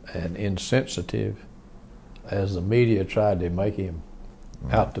and insensitive as the media tried to make him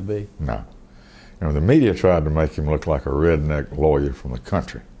out to be? No. You know, the media tried to make him look like a redneck lawyer from the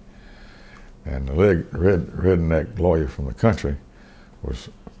country. And the redneck lawyer from the country was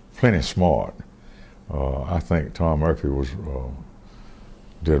plenty smart. I think Tom Murphy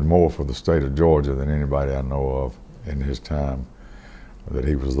did more for the state of Georgia than anybody I know of in his time that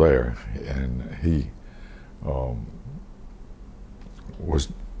he was there. And he was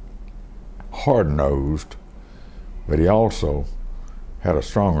hard-nosed, but he also had a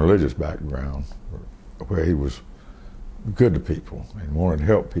strong religious background where he was good to people and wanted to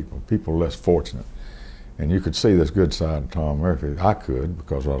help people less fortunate. And you could see this good side of Tom Murphy. I could,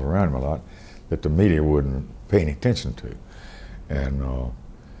 because I was around him a lot, that the media wouldn't pay any attention to. And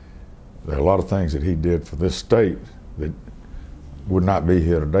there are a lot of things that he did for this state that would not be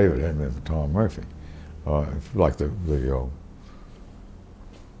here today if it hadn't been for Tom Murphy. Like the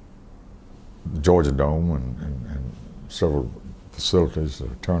Georgia Dome and several facilities,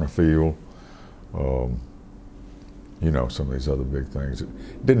 Turner Field, you know, some of these other big things.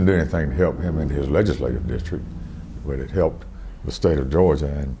 It didn't do anything to help him in his legislative district, but it helped the state of Georgia.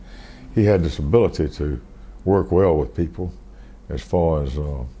 And he had this ability to work well with people as far as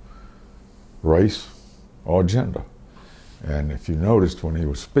race or gender. And if you noticed when he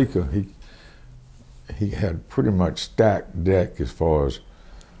was Speaker, he had pretty much stacked deck as far as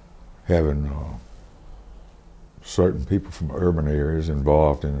having certain people from urban areas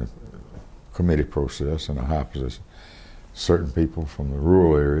involved in the committee process in a high position, certain people from the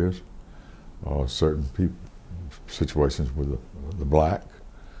rural areas, certain situations with the black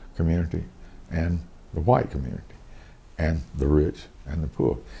community and the white community, and the rich and the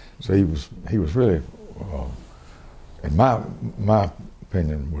poor. So he was really, in my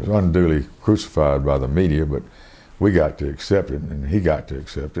opinion, was unduly crucified by the media, but we got to accept it, and he got to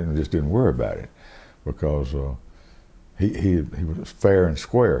accept it, and just didn't worry about it, because he was fair and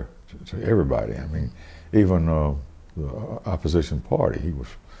square, to everybody. I mean, even the opposition party, he was,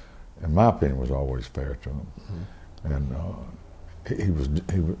 in my opinion, was always fair to them. Mm-hmm. And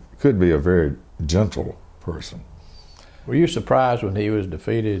he could be a very gentle person. Were you surprised when he was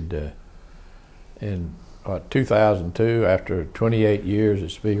defeated in 2002 after 28 years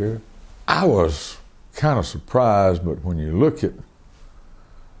as Speaker? I was kind of surprised, but when you look at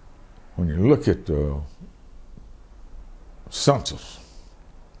the census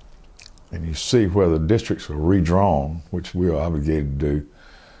and you see where the districts are redrawn, which we are obligated to do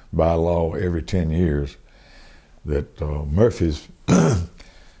by law every 10 years, that Murphy's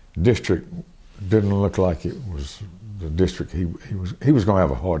district didn't look like it was the district he was going to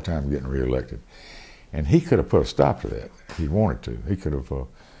have a hard time getting reelected. And he could have put a stop to that if he wanted to. He could have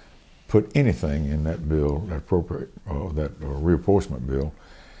put anything in that bill, that reapportionment bill,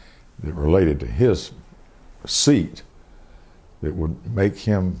 that related to his seat that would make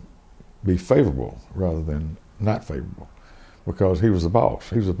him be favorable rather than not favorable, because he was the boss.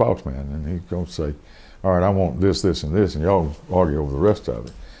 He was the boss man, and he's going to say, all right, I want this, this, and this, and y'all argue over the rest of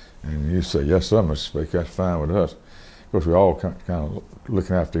it. And you say, yes, sir, Mr. Speaker, that's fine with us. Of course, we're all kind of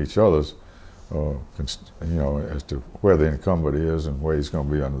looking after each other's, as to where the incumbent is and where he's going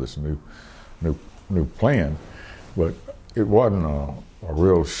to be under this new plan. But it wasn't a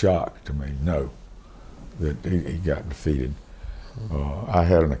real shock to me, no, that he got defeated. I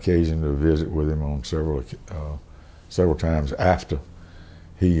had an occasion to visit with him on several times after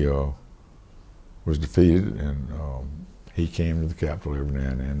he was defeated, and he came to the Capitol every now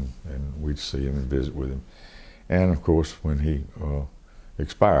and then, and we'd see him and visit with him. And of course, when he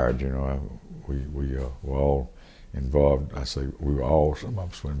expired, we were all involved. I say we were all, some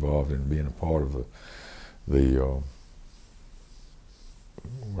of us were involved in being a part of the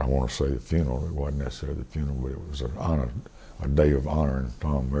I want to say the funeral. It wasn't necessarily the funeral, but it was a day of honoring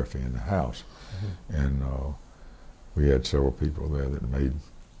Tom Murphy in the House. Mm-hmm. And we had several people there that made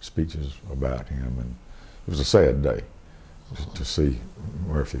speeches about him, and it was a sad day to see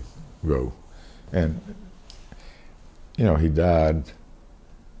Murphy go. And he died,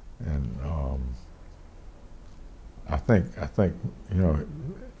 and I think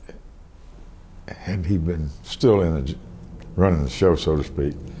had he been still running the show, so to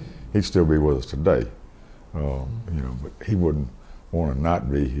speak, he'd still be with us today. But he wouldn't want to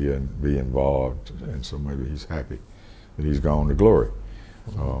not be here and be involved, and so maybe he's happy that he's gone to glory.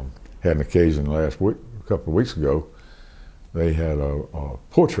 Had an occasion last week, a couple of weeks ago, they had a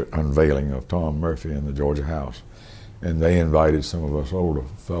portrait unveiling of Tom Murphy in the Georgia House, and they invited some of us older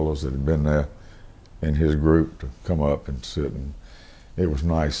fellows that had been there in his group to come up and sit, and it was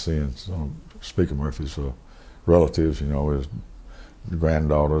nice seeing some Speaker Murphy's relatives, his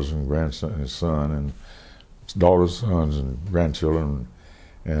granddaughters and grandson, his son, and his daughters, sons, and grandchildren,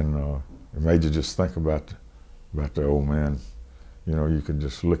 and it made you just think about the old man. You could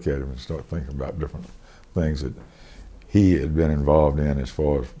just look at him and start thinking about different things that he had been involved in as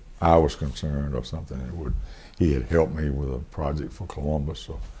far as I was concerned, or something that he had helped me with a project for Columbus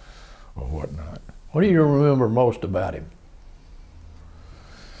or whatnot. What do you remember most about him?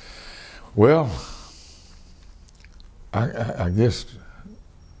 Well, I guess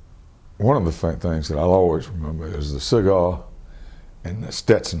one of the things that I'll always remember is the cigar and the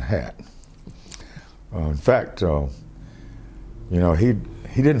Stetson hat. In fact,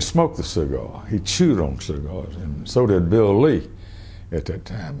 he didn't smoke the cigar. He chewed on cigars, and so did Bill Lee at that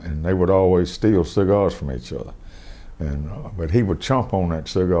time. And they would always steal cigars from each other. And but he would chomp on that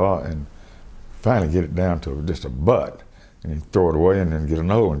cigar and finally get it down to just a butt, and he'd throw it away and then get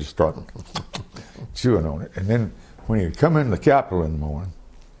another one and just start chewing on it. And then when he'd come into the Capitol in the morning,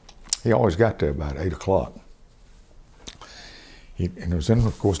 he always got there about 8 o'clock. And it was in,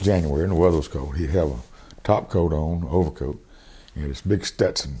 of course, January, and the weather was cold. He'd have a top coat on, overcoat. He had this big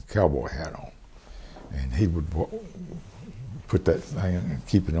Stetson cowboy hat on. And he would put that thing and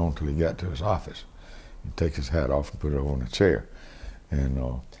keep it on until he got to his office. He'd take his hat off and put it over in a chair. And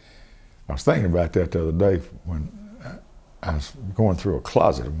I was thinking about that the other day when I was going through a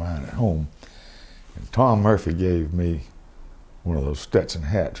closet of mine at home, and Tom Murphy gave me one of those Stetson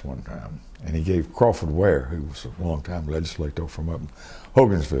hats one time, and he gave Crawford Ware, who was a long-time legislator from up in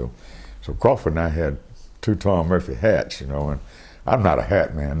Hogansville. So Crawford and I had two Tom Murphy hats, and I'm not a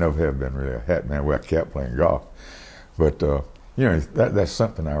hat man, never have been really a hat man, wear a cap playing golf. But, that's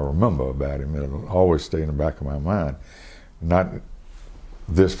something I remember about him. It'll always stay in the back of my mind. Not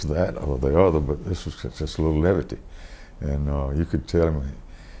this, that, or the other, but this was just a little levity. And you could tell him,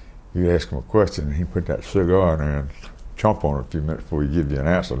 you'd ask him a question, and he'd put that cigar in there and chomp on it a few minutes before he'd give you an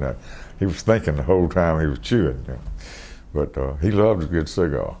answer. Now, he was thinking the whole time he was chewing. But he loved a good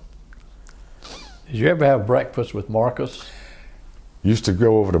cigar. Did you ever have breakfast with Marcus? Used to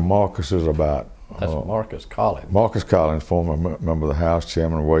go over to Marcus's about... That's Marcus Collins. Marcus Collins, former member of the House,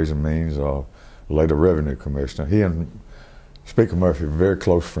 chairman of Ways and Means, later Revenue Commissioner. He and Speaker Murphy were very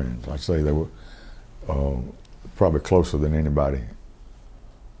close friends. I'd say they were probably closer than anybody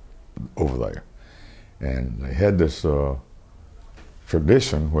over there. And they had this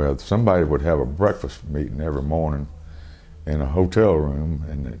tradition where somebody would have a breakfast meeting every morning in a hotel room,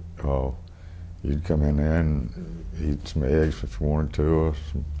 and you'd come in there and eat some eggs if you wanted to, or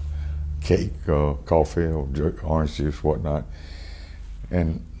some cake, coffee, or orange juice, whatnot.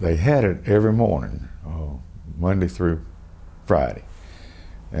 And they had it every morning, Monday through Friday.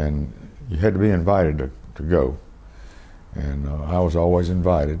 And you had to be invited to go. And I was always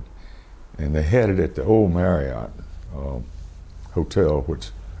invited. And they had it at the old Marriott Hotel, which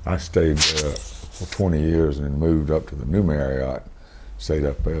I stayed there for 20 years and then moved up to the new Marriott, stayed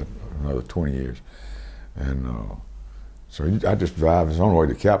up there another 20 years. And so I just drive, it's on the way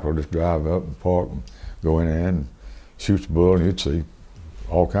to the Capitol, just drive up and park and go in there and shoot the bull, and you'd see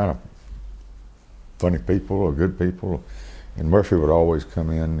all kind of funny people or good people. And Murphy would always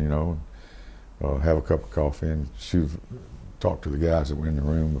come in, you know, have a cup of coffee and talk to the guys that were in the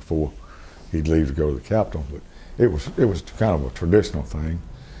room before he'd leave to go to the Capitol. But it was kind of a traditional thing.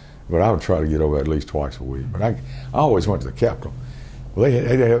 But I would try to get over at least twice a week. But I always went to the Capitol. Well,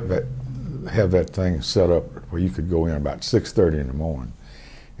 they have that thing set up where you could go in about 6:30 in the morning.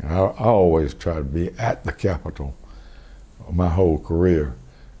 And I always try to be at the Capitol my whole career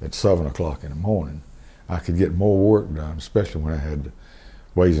at 7 o'clock in the morning. I could get more work done, especially when I had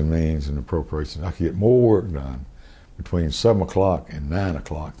Ways and Means and Appropriations. I could get more work done between 7 o'clock and 9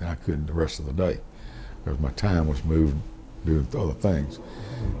 o'clock than I could the rest of the day, because my time was moved doing other things.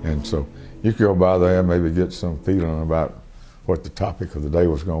 And so you could go by there, maybe get some feeling about what the topic of the day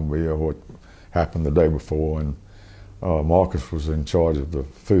was going to be or what happened the day before. And Marcus was in charge of the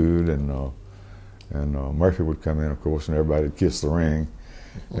food, and Murphy would come in, of course, and everybody would kiss the ring.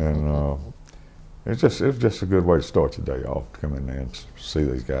 And it was just a good way to start your day off, to come in there and see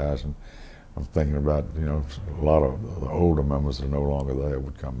these guys. And I'm thinking about, you know, a lot of the older members that are no longer there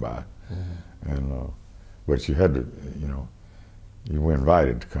would come by. Mm-hmm. And but you had to, you know, you were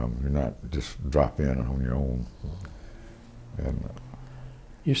invited to come. You're not just drop in on your own. And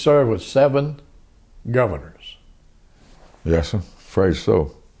you served with 7 governors. Yes, sir. Afraid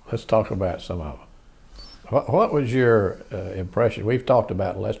so. Let's talk about some of them. What was your impression? We've talked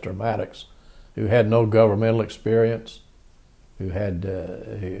about Lester Maddox, who had no governmental experience, who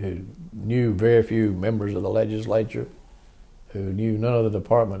knew very few members of the legislature, who knew none of the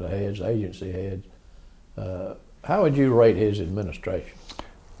department heads, agency heads. How would you rate his administration?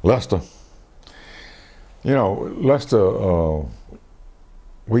 Lester. You know, Lester,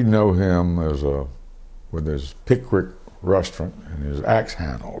 we know him as with his Pickwick restaurant and his axe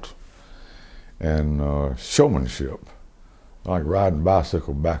handles and showmanship, like riding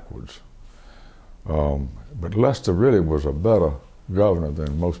bicycle backwards. But Lester really was a better governor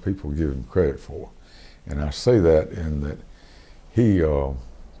than most people give him credit for. And I say that in that he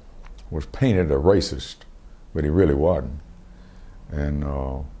was painted a racist, but he really wasn't. And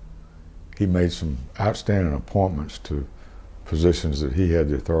he made some outstanding appointments to positions that he had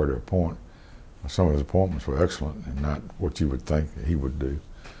the authority to appoint. Some of his appointments were excellent and not what you would think he would do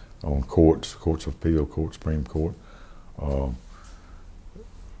on courts, courts of appeal, Supreme Court,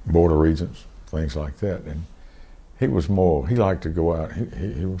 Board of Regents, things like that. And he was more, he liked to go out,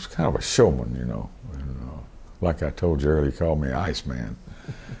 he was kind of a showman, you know. And like I told you earlier, he called me Iceman.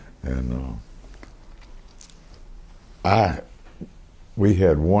 And we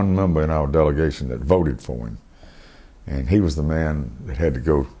had one member in our delegation that voted for him. And he was the man that had to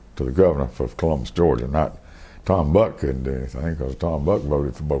go to the governor for Columbus, Georgia. Not Tom Buck couldn't do anything, because Tom Buck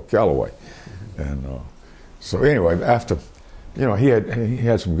voted for Bo Calloway. And so anyway, after, you know, he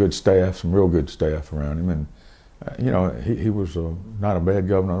had some good staff, some real good staff around him, and you know, he was not a bad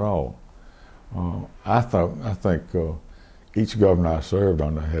governor at all. I think each governor I served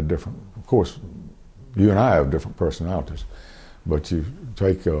under had different. Of course, you and I have different personalities, but you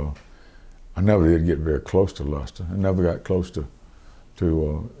take. I never did get very close to Lester. I never got close to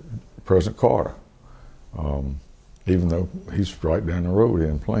President Carter, even though he's right down the road here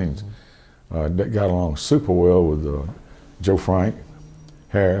in Plains. Got along super well with Joe Frank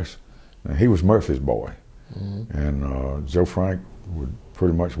Harris. And he was Murphy's boy. Mm-hmm. And Joe Frank would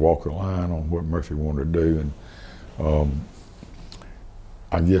pretty much walk the line on what Murphy wanted to do. And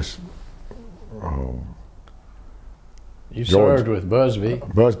I guess you served with Busby.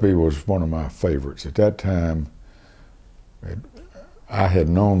 Busby was one of my favorites. At that time, I had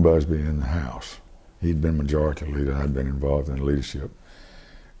known Busby in the House. He'd been majority leader. I'd been involved in leadership.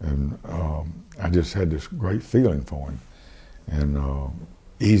 And I just had this great feeling for him. And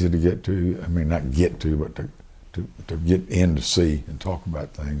easy to get to, I mean, not get to, but to get in to see and talk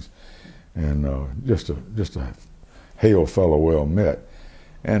about things. And just a hail fellow well met.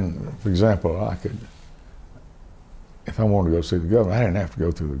 And for example, if I wanted to go see the governor, I didn't have to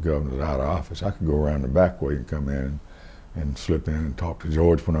go through the governor's outer office. I could go around the back way and come in and slip in and talk to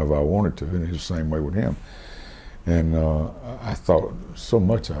George whenever I wanted to, and it was the same way with him. And I thought so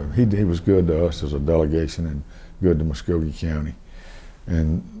much of him. He was good to us as a delegation and good to Muskogee County.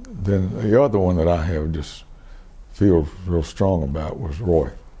 And then the other one that I have just feel real strong about was Roy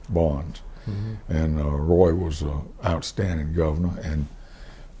Barnes. Mm-hmm. And Roy was an outstanding governor, and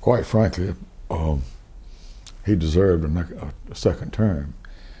quite frankly, he deserved a second term.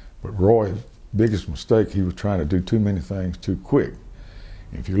 But Roy's biggest mistake, he was trying to do too many things too quick.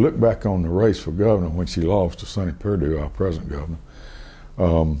 If you look back on the race for governor when she lost to Sonny Perdue, our present governor,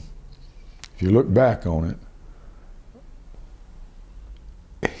 if you look back on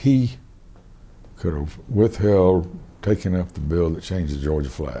it, he could have withheld taking up the bill that changed the Georgia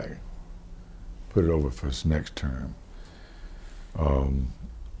flag, put it over for his next term.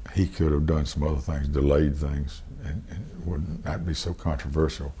 He could have done some other things, delayed things, and it would not be so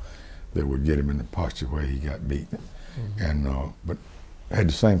controversial that would get him in the posture where he got beaten. Mm-hmm. And but had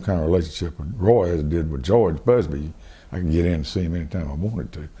the same kind of relationship with Roy as I did with George Busby. I could get in and see him anytime I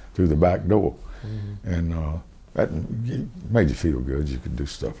wanted to through the back door. Mm-hmm. And that made you feel good. You could do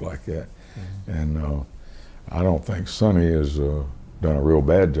stuff like that. Mm-hmm. And I don't think Sonny has done a real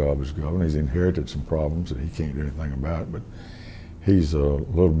bad job as governor. He's inherited some problems that he can't do anything about, but he's a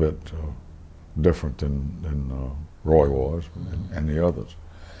little bit different than Roy was and the others.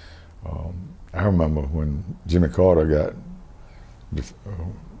 I remember when Jimmy Carter got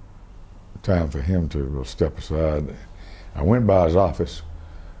time for him to step aside, I went by his office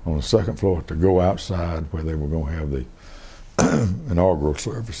on the second floor to go outside where they were going to have the inaugural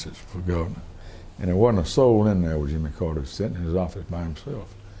services for governor. And there wasn't a soul in there with Jimmy Carter sitting in his office by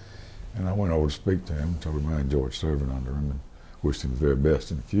himself. And I went over to speak to him, told him I enjoyed serving under him and wished him the very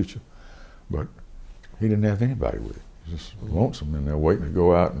best in the future. But he didn't have anybody with him. He was just lonesome in there waiting to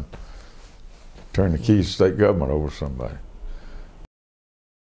go out and turn the keys to state government over to somebody.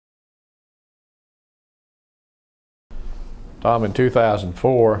 Tom, in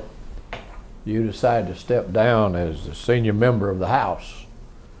 2004, you decided to step down as the senior member of the House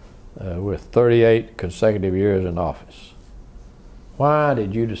with 38 consecutive years in office. Why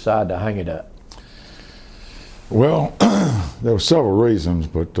did you decide to hang it up? Well, there were several reasons,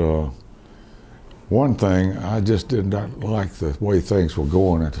 but one thing, I just did not like the way things were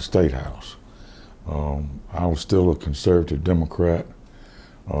going at the State House. I was still a conservative Democrat.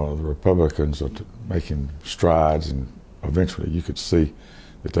 The Republicans are making strides, and eventually you could see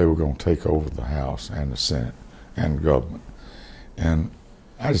that they were going to take over the House and the Senate and the government. And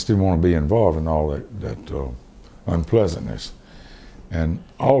I just didn't want to be involved in all that unpleasantness. And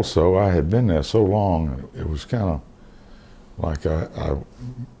also, I had been there so long, it was kind of like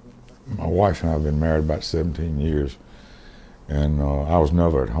my wife and I have been married about 17 years, and I was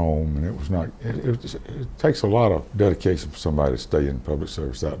never at home, and it was not, it takes a lot of dedication for somebody to stay in public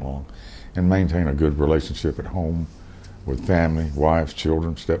service that long and maintain a good relationship at home with family, wives,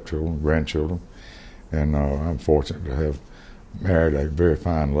 children, stepchildren, grandchildren. And I'm fortunate to have married a very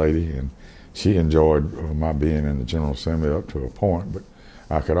fine lady, and she enjoyed my being in the General Assembly up to a point, but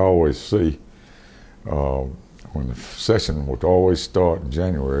I could always see when the session would always start in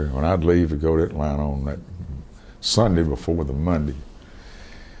January, when I'd leave to go to Atlanta on that Sunday before the Monday,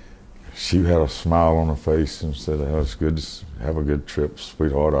 she had a smile on her face and said, "Oh, it's good to have a good trip,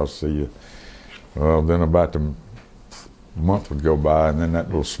 sweetheart, I'll see you." Well, then about the month would go by, and then that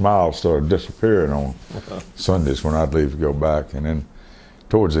little smile started disappearing on Sundays when I'd leave to go back. And then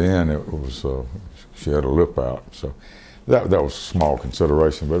towards the end, it was she had a lip out. So that was a small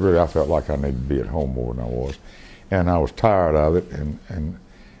consideration, but really I felt like I needed to be at home more than I was. And I was tired of it, and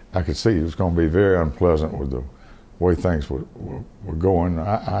I could see it was going to be very unpleasant with the way things were going.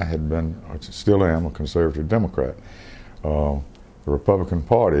 I had been, I still am, a conservative Democrat. The Republican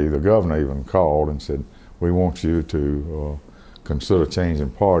Party, the governor even called and said, "We want you to consider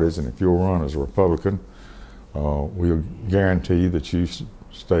changing parties, and if you'll run as a Republican, we'll guarantee that you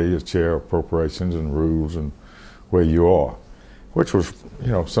stay as chair of Appropriations and Rules and where you are," which was,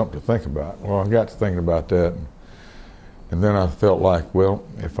 you know, something to think about. Well, I got to thinking about that, and then I felt like, well,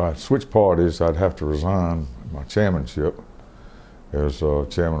 if I switched parties, I'd have to resign my chairmanship as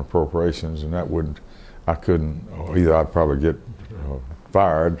chairman of Appropriations, and that wouldn't, I couldn't, either I'd probably get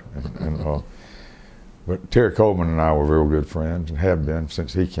fired, But Terry Coleman and I were real good friends and have been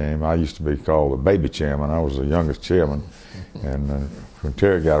since he came. I used to be called the baby chairman. I was the youngest chairman, and when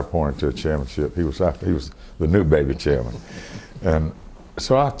Terry got appointed to a chairmanship, he was the new baby chairman. And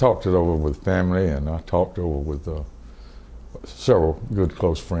so I talked it over with family, and I talked over with several good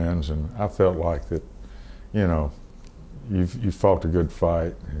close friends, and I felt like that, you know, you've fought a good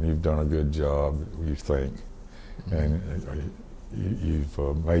fight and you've done a good job, you think, and you've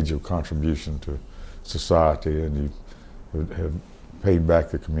made your contribution to society, and you have paid back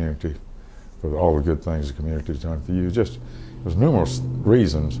the community for all the good things the community has done for you. Just there's numerous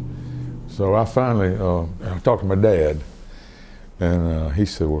reasons. So I finally I talked to my dad, and he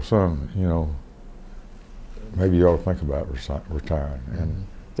said, "Well, son, you know, maybe you ought to think about retiring." And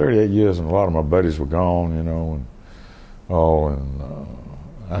 38 years, and a lot of my buddies were gone, you know, and all, and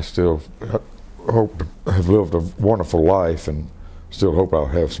I still hope to have lived a wonderful life, and still hope I'll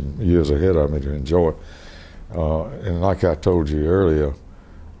have some years ahead of me to enjoy. And like I told you earlier,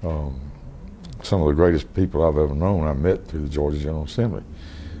 some of the greatest people I've ever known I met through the Georgia General Assembly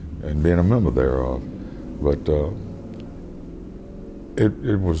and being a member thereof. But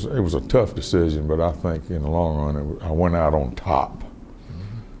it was a tough decision, but I think in the long run I went out on top.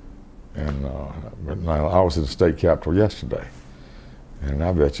 And but I was in the state capitol yesterday, and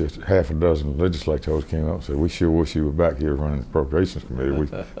I bet you half a dozen legislators came up and said, "We sure wish you were back here running the Appropriations Committee. We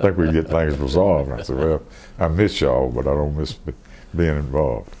think we can get things resolved." And I said, "Well, I miss y'all, but I don't miss being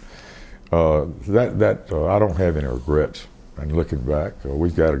involved." I don't have any regrets. And looking back,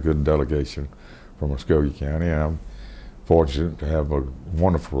 we've got a good delegation from Muskogee County, and I'm fortunate to have a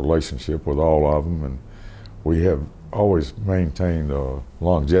wonderful relationship with all of them, and we have always maintained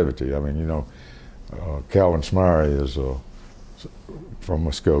longevity. I mean, you know, Calvin Smyrie is from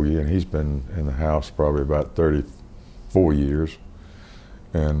Muskogee, and he's been in the House probably about 34 years.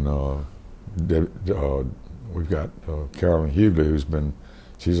 And we've got Carolyn Hughley,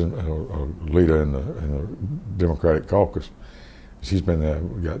 she's a leader in the Democratic caucus. She's been there,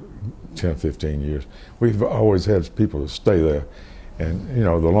 we got 10, 15 years. We've always had people that stay there. And, you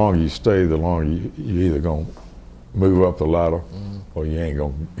know, the longer you stay, the longer you either going to move up the ladder or you ain't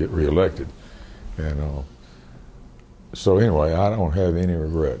going to get reelected. And so anyway, I don't have any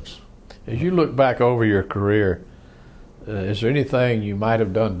regrets. As you look back over your career, is there anything you might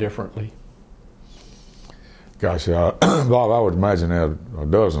have done differently? Gosh, Bob, I would imagine there are a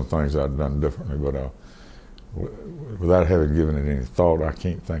dozen things I'd done differently, but without having given it any thought, I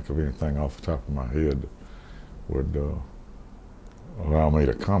can't think of anything off the top of my head that would allow me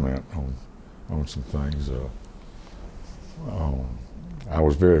to comment on some things. I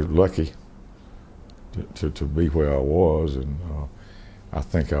was very lucky to be where I was, and I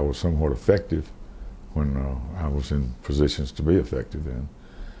think I was somewhat effective when I was in positions to be effective in.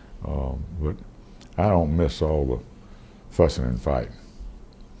 But I don't miss all the fussing and fighting.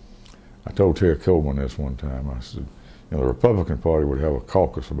 I told Terry Coleman this one time. I said, you know, the Republican Party would have a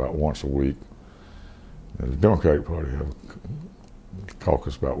caucus about once a week. The Democratic Party would have a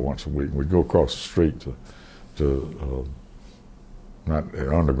caucus about once a week. We'd go across the street to not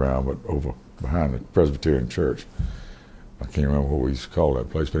underground, but over behind the Presbyterian Church. I can't remember what we used to call that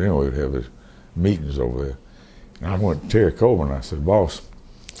place, but anyway, we'd have these meetings over there. And I went to Terry Coleman and I said, "Boss,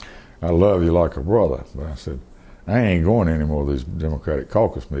 I love you like a brother, but I said, I ain't going to any more of these Democratic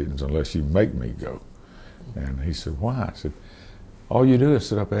caucus meetings unless you make me go." And he said, "Why?" I said, "All you do is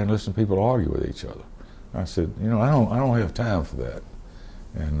sit up there and listen to people argue with each other." I said, "You know, I don't have time for that."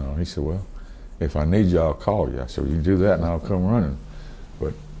 And he said, "Well, if I need you, I'll call you." I said, "Well, you can do that and I'll come running."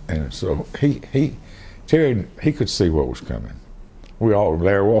 And so Terry could see what was coming.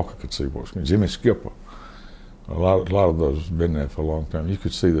 Larry Walker could see what was coming. Jimmy Skipper, a lot of those have been there for a long time. You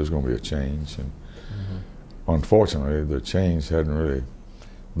could see there's going to be a change, and unfortunately, the change hadn't really.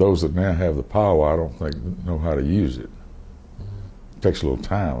 Those that now have the power, I don't think know how to use it. It takes a little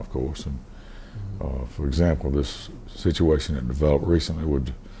time, of course. And for example, this situation that developed recently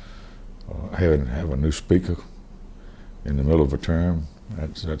would have a new speaker in the middle of a term.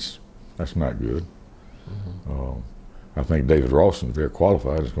 That's not good. I think David Rawson, very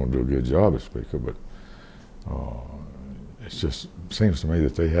qualified, is going to do a good job as speaker, but it just seems to me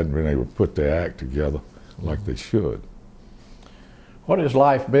that they hadn't been able to put their act together like they should. What has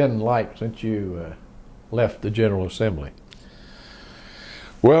life been like since you left the General Assembly?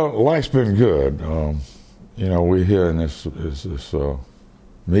 Well, life's been good. You know, we're here in this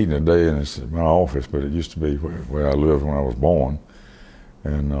meeting today, and it's my office, but it used to be where I lived when I was born.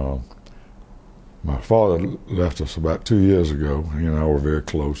 And my father left us about 2 years ago. He and I were very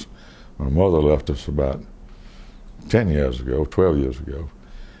close. My mother left us about 10 years ago, 12 years ago.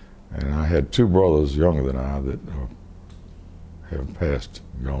 And I had two brothers younger than I that have passed,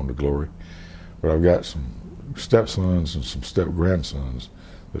 gone to glory. But I've got some stepsons and some step-grandsons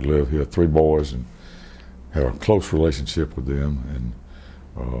that live here, 3 boys, and have a close relationship with them.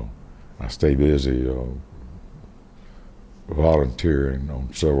 And I stay busy volunteering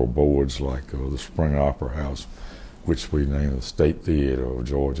on several boards like the Spring Opera House, which we named the State Theater of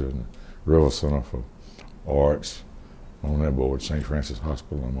Georgia, and River Center for Arts. I'm on that board. St. Francis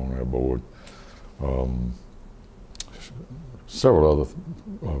Hospital, I'm on that board. Several other,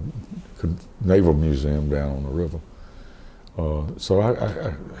 Naval Museum down on the river. So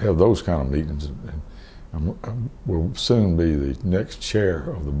I have those kind of meetings, and I will soon be the next chair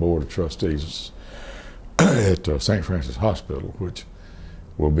of the Board of Trustees at St. Francis Hospital, which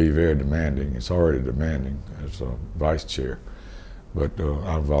will be very demanding. It's already demanding as a vice chair, but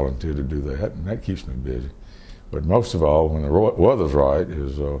I volunteered to do that, and that keeps me busy. But most of all, when the weather's right,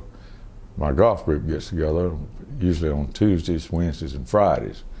 is my golf group gets together, usually on Tuesdays, Wednesdays, and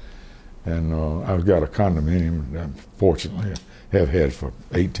Fridays. And I've got a condominium that fortunately I have had for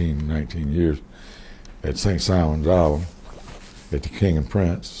 18, 19 years at St. Simon's Island at the King and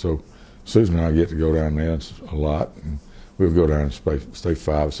Prince. So Susan and I get to go down there a lot, and we'll go down and stay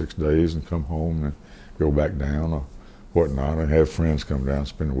 5 or 6 days and come home and go back down or whatnot, and have friends come down and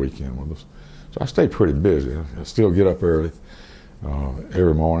spend the weekend with us. So I stay pretty busy. I still get up early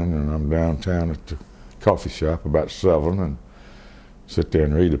every morning, and I'm downtown at the coffee shop about 7 and sit there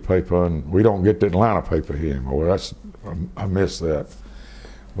and read the paper. And we don't get the Atlanta paper here anymore. I miss that.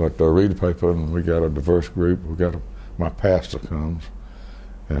 But read the paper, and we got a diverse group. We got my pastor comes,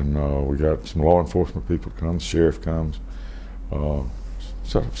 and we got some law enforcement people come. The sheriff comes,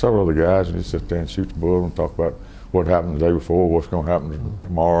 several other guys, and you sit there and shoot the bull and talk about what happened the day before, what's going to happen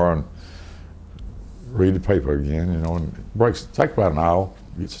tomorrow, and read the paper again, you know, and it take about an hour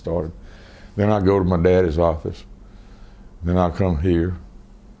to get started. Then I go to my daddy's office. Then I come here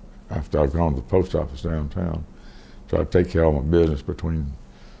after I've gone to the post office downtown. So I take care of my business between,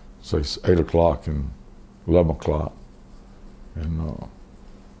 say, 8 o'clock and 11 o'clock. And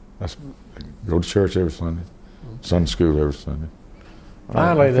go to church every Sunday, Sunday school every Sunday.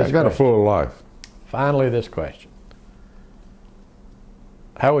 Finally, I've got a full life. Finally, this question.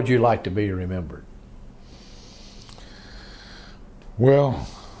 How would you like to be remembered? Well,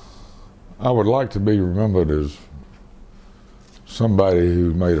 I would like to be remembered as somebody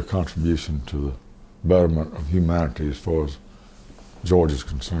who made a contribution to the betterment of humanity as far as Georgia is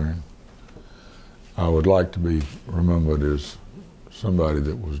concerned. I would like to be remembered as somebody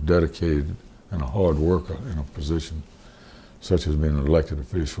that was dedicated and a hard worker in a position such as being an elected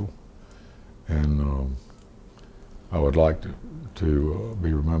official. And I would like to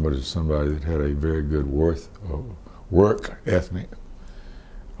be remembered as somebody that had a very good work ethic.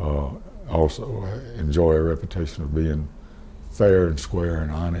 Also enjoy a reputation of being fair and square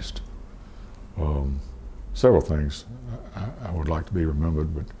and honest. Several things I would like to be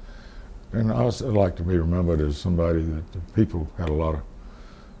remembered, and I also like to be remembered as somebody that the people had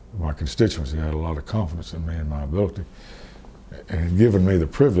my constituency had a lot of confidence in me and my ability, and had given me the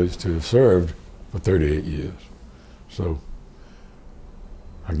privilege to have served for 38 years. So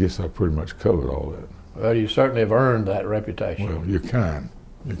I guess I pretty much covered all that. Well, you certainly have earned that reputation. Well, you're kind.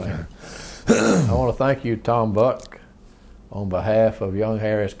 You're kind. I want to thank you, Tom Buck, on behalf of Young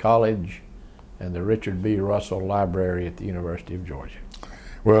Harris College and the Richard B. Russell Library at the University of Georgia.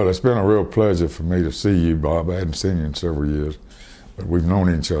 Well, it's been a real pleasure for me to see you, Bob. I hadn't seen you in several years, but we've known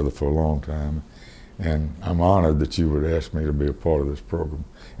each other for a long time, and I'm honored that you would ask me to be a part of this program,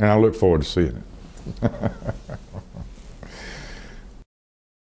 and I look forward to seeing it.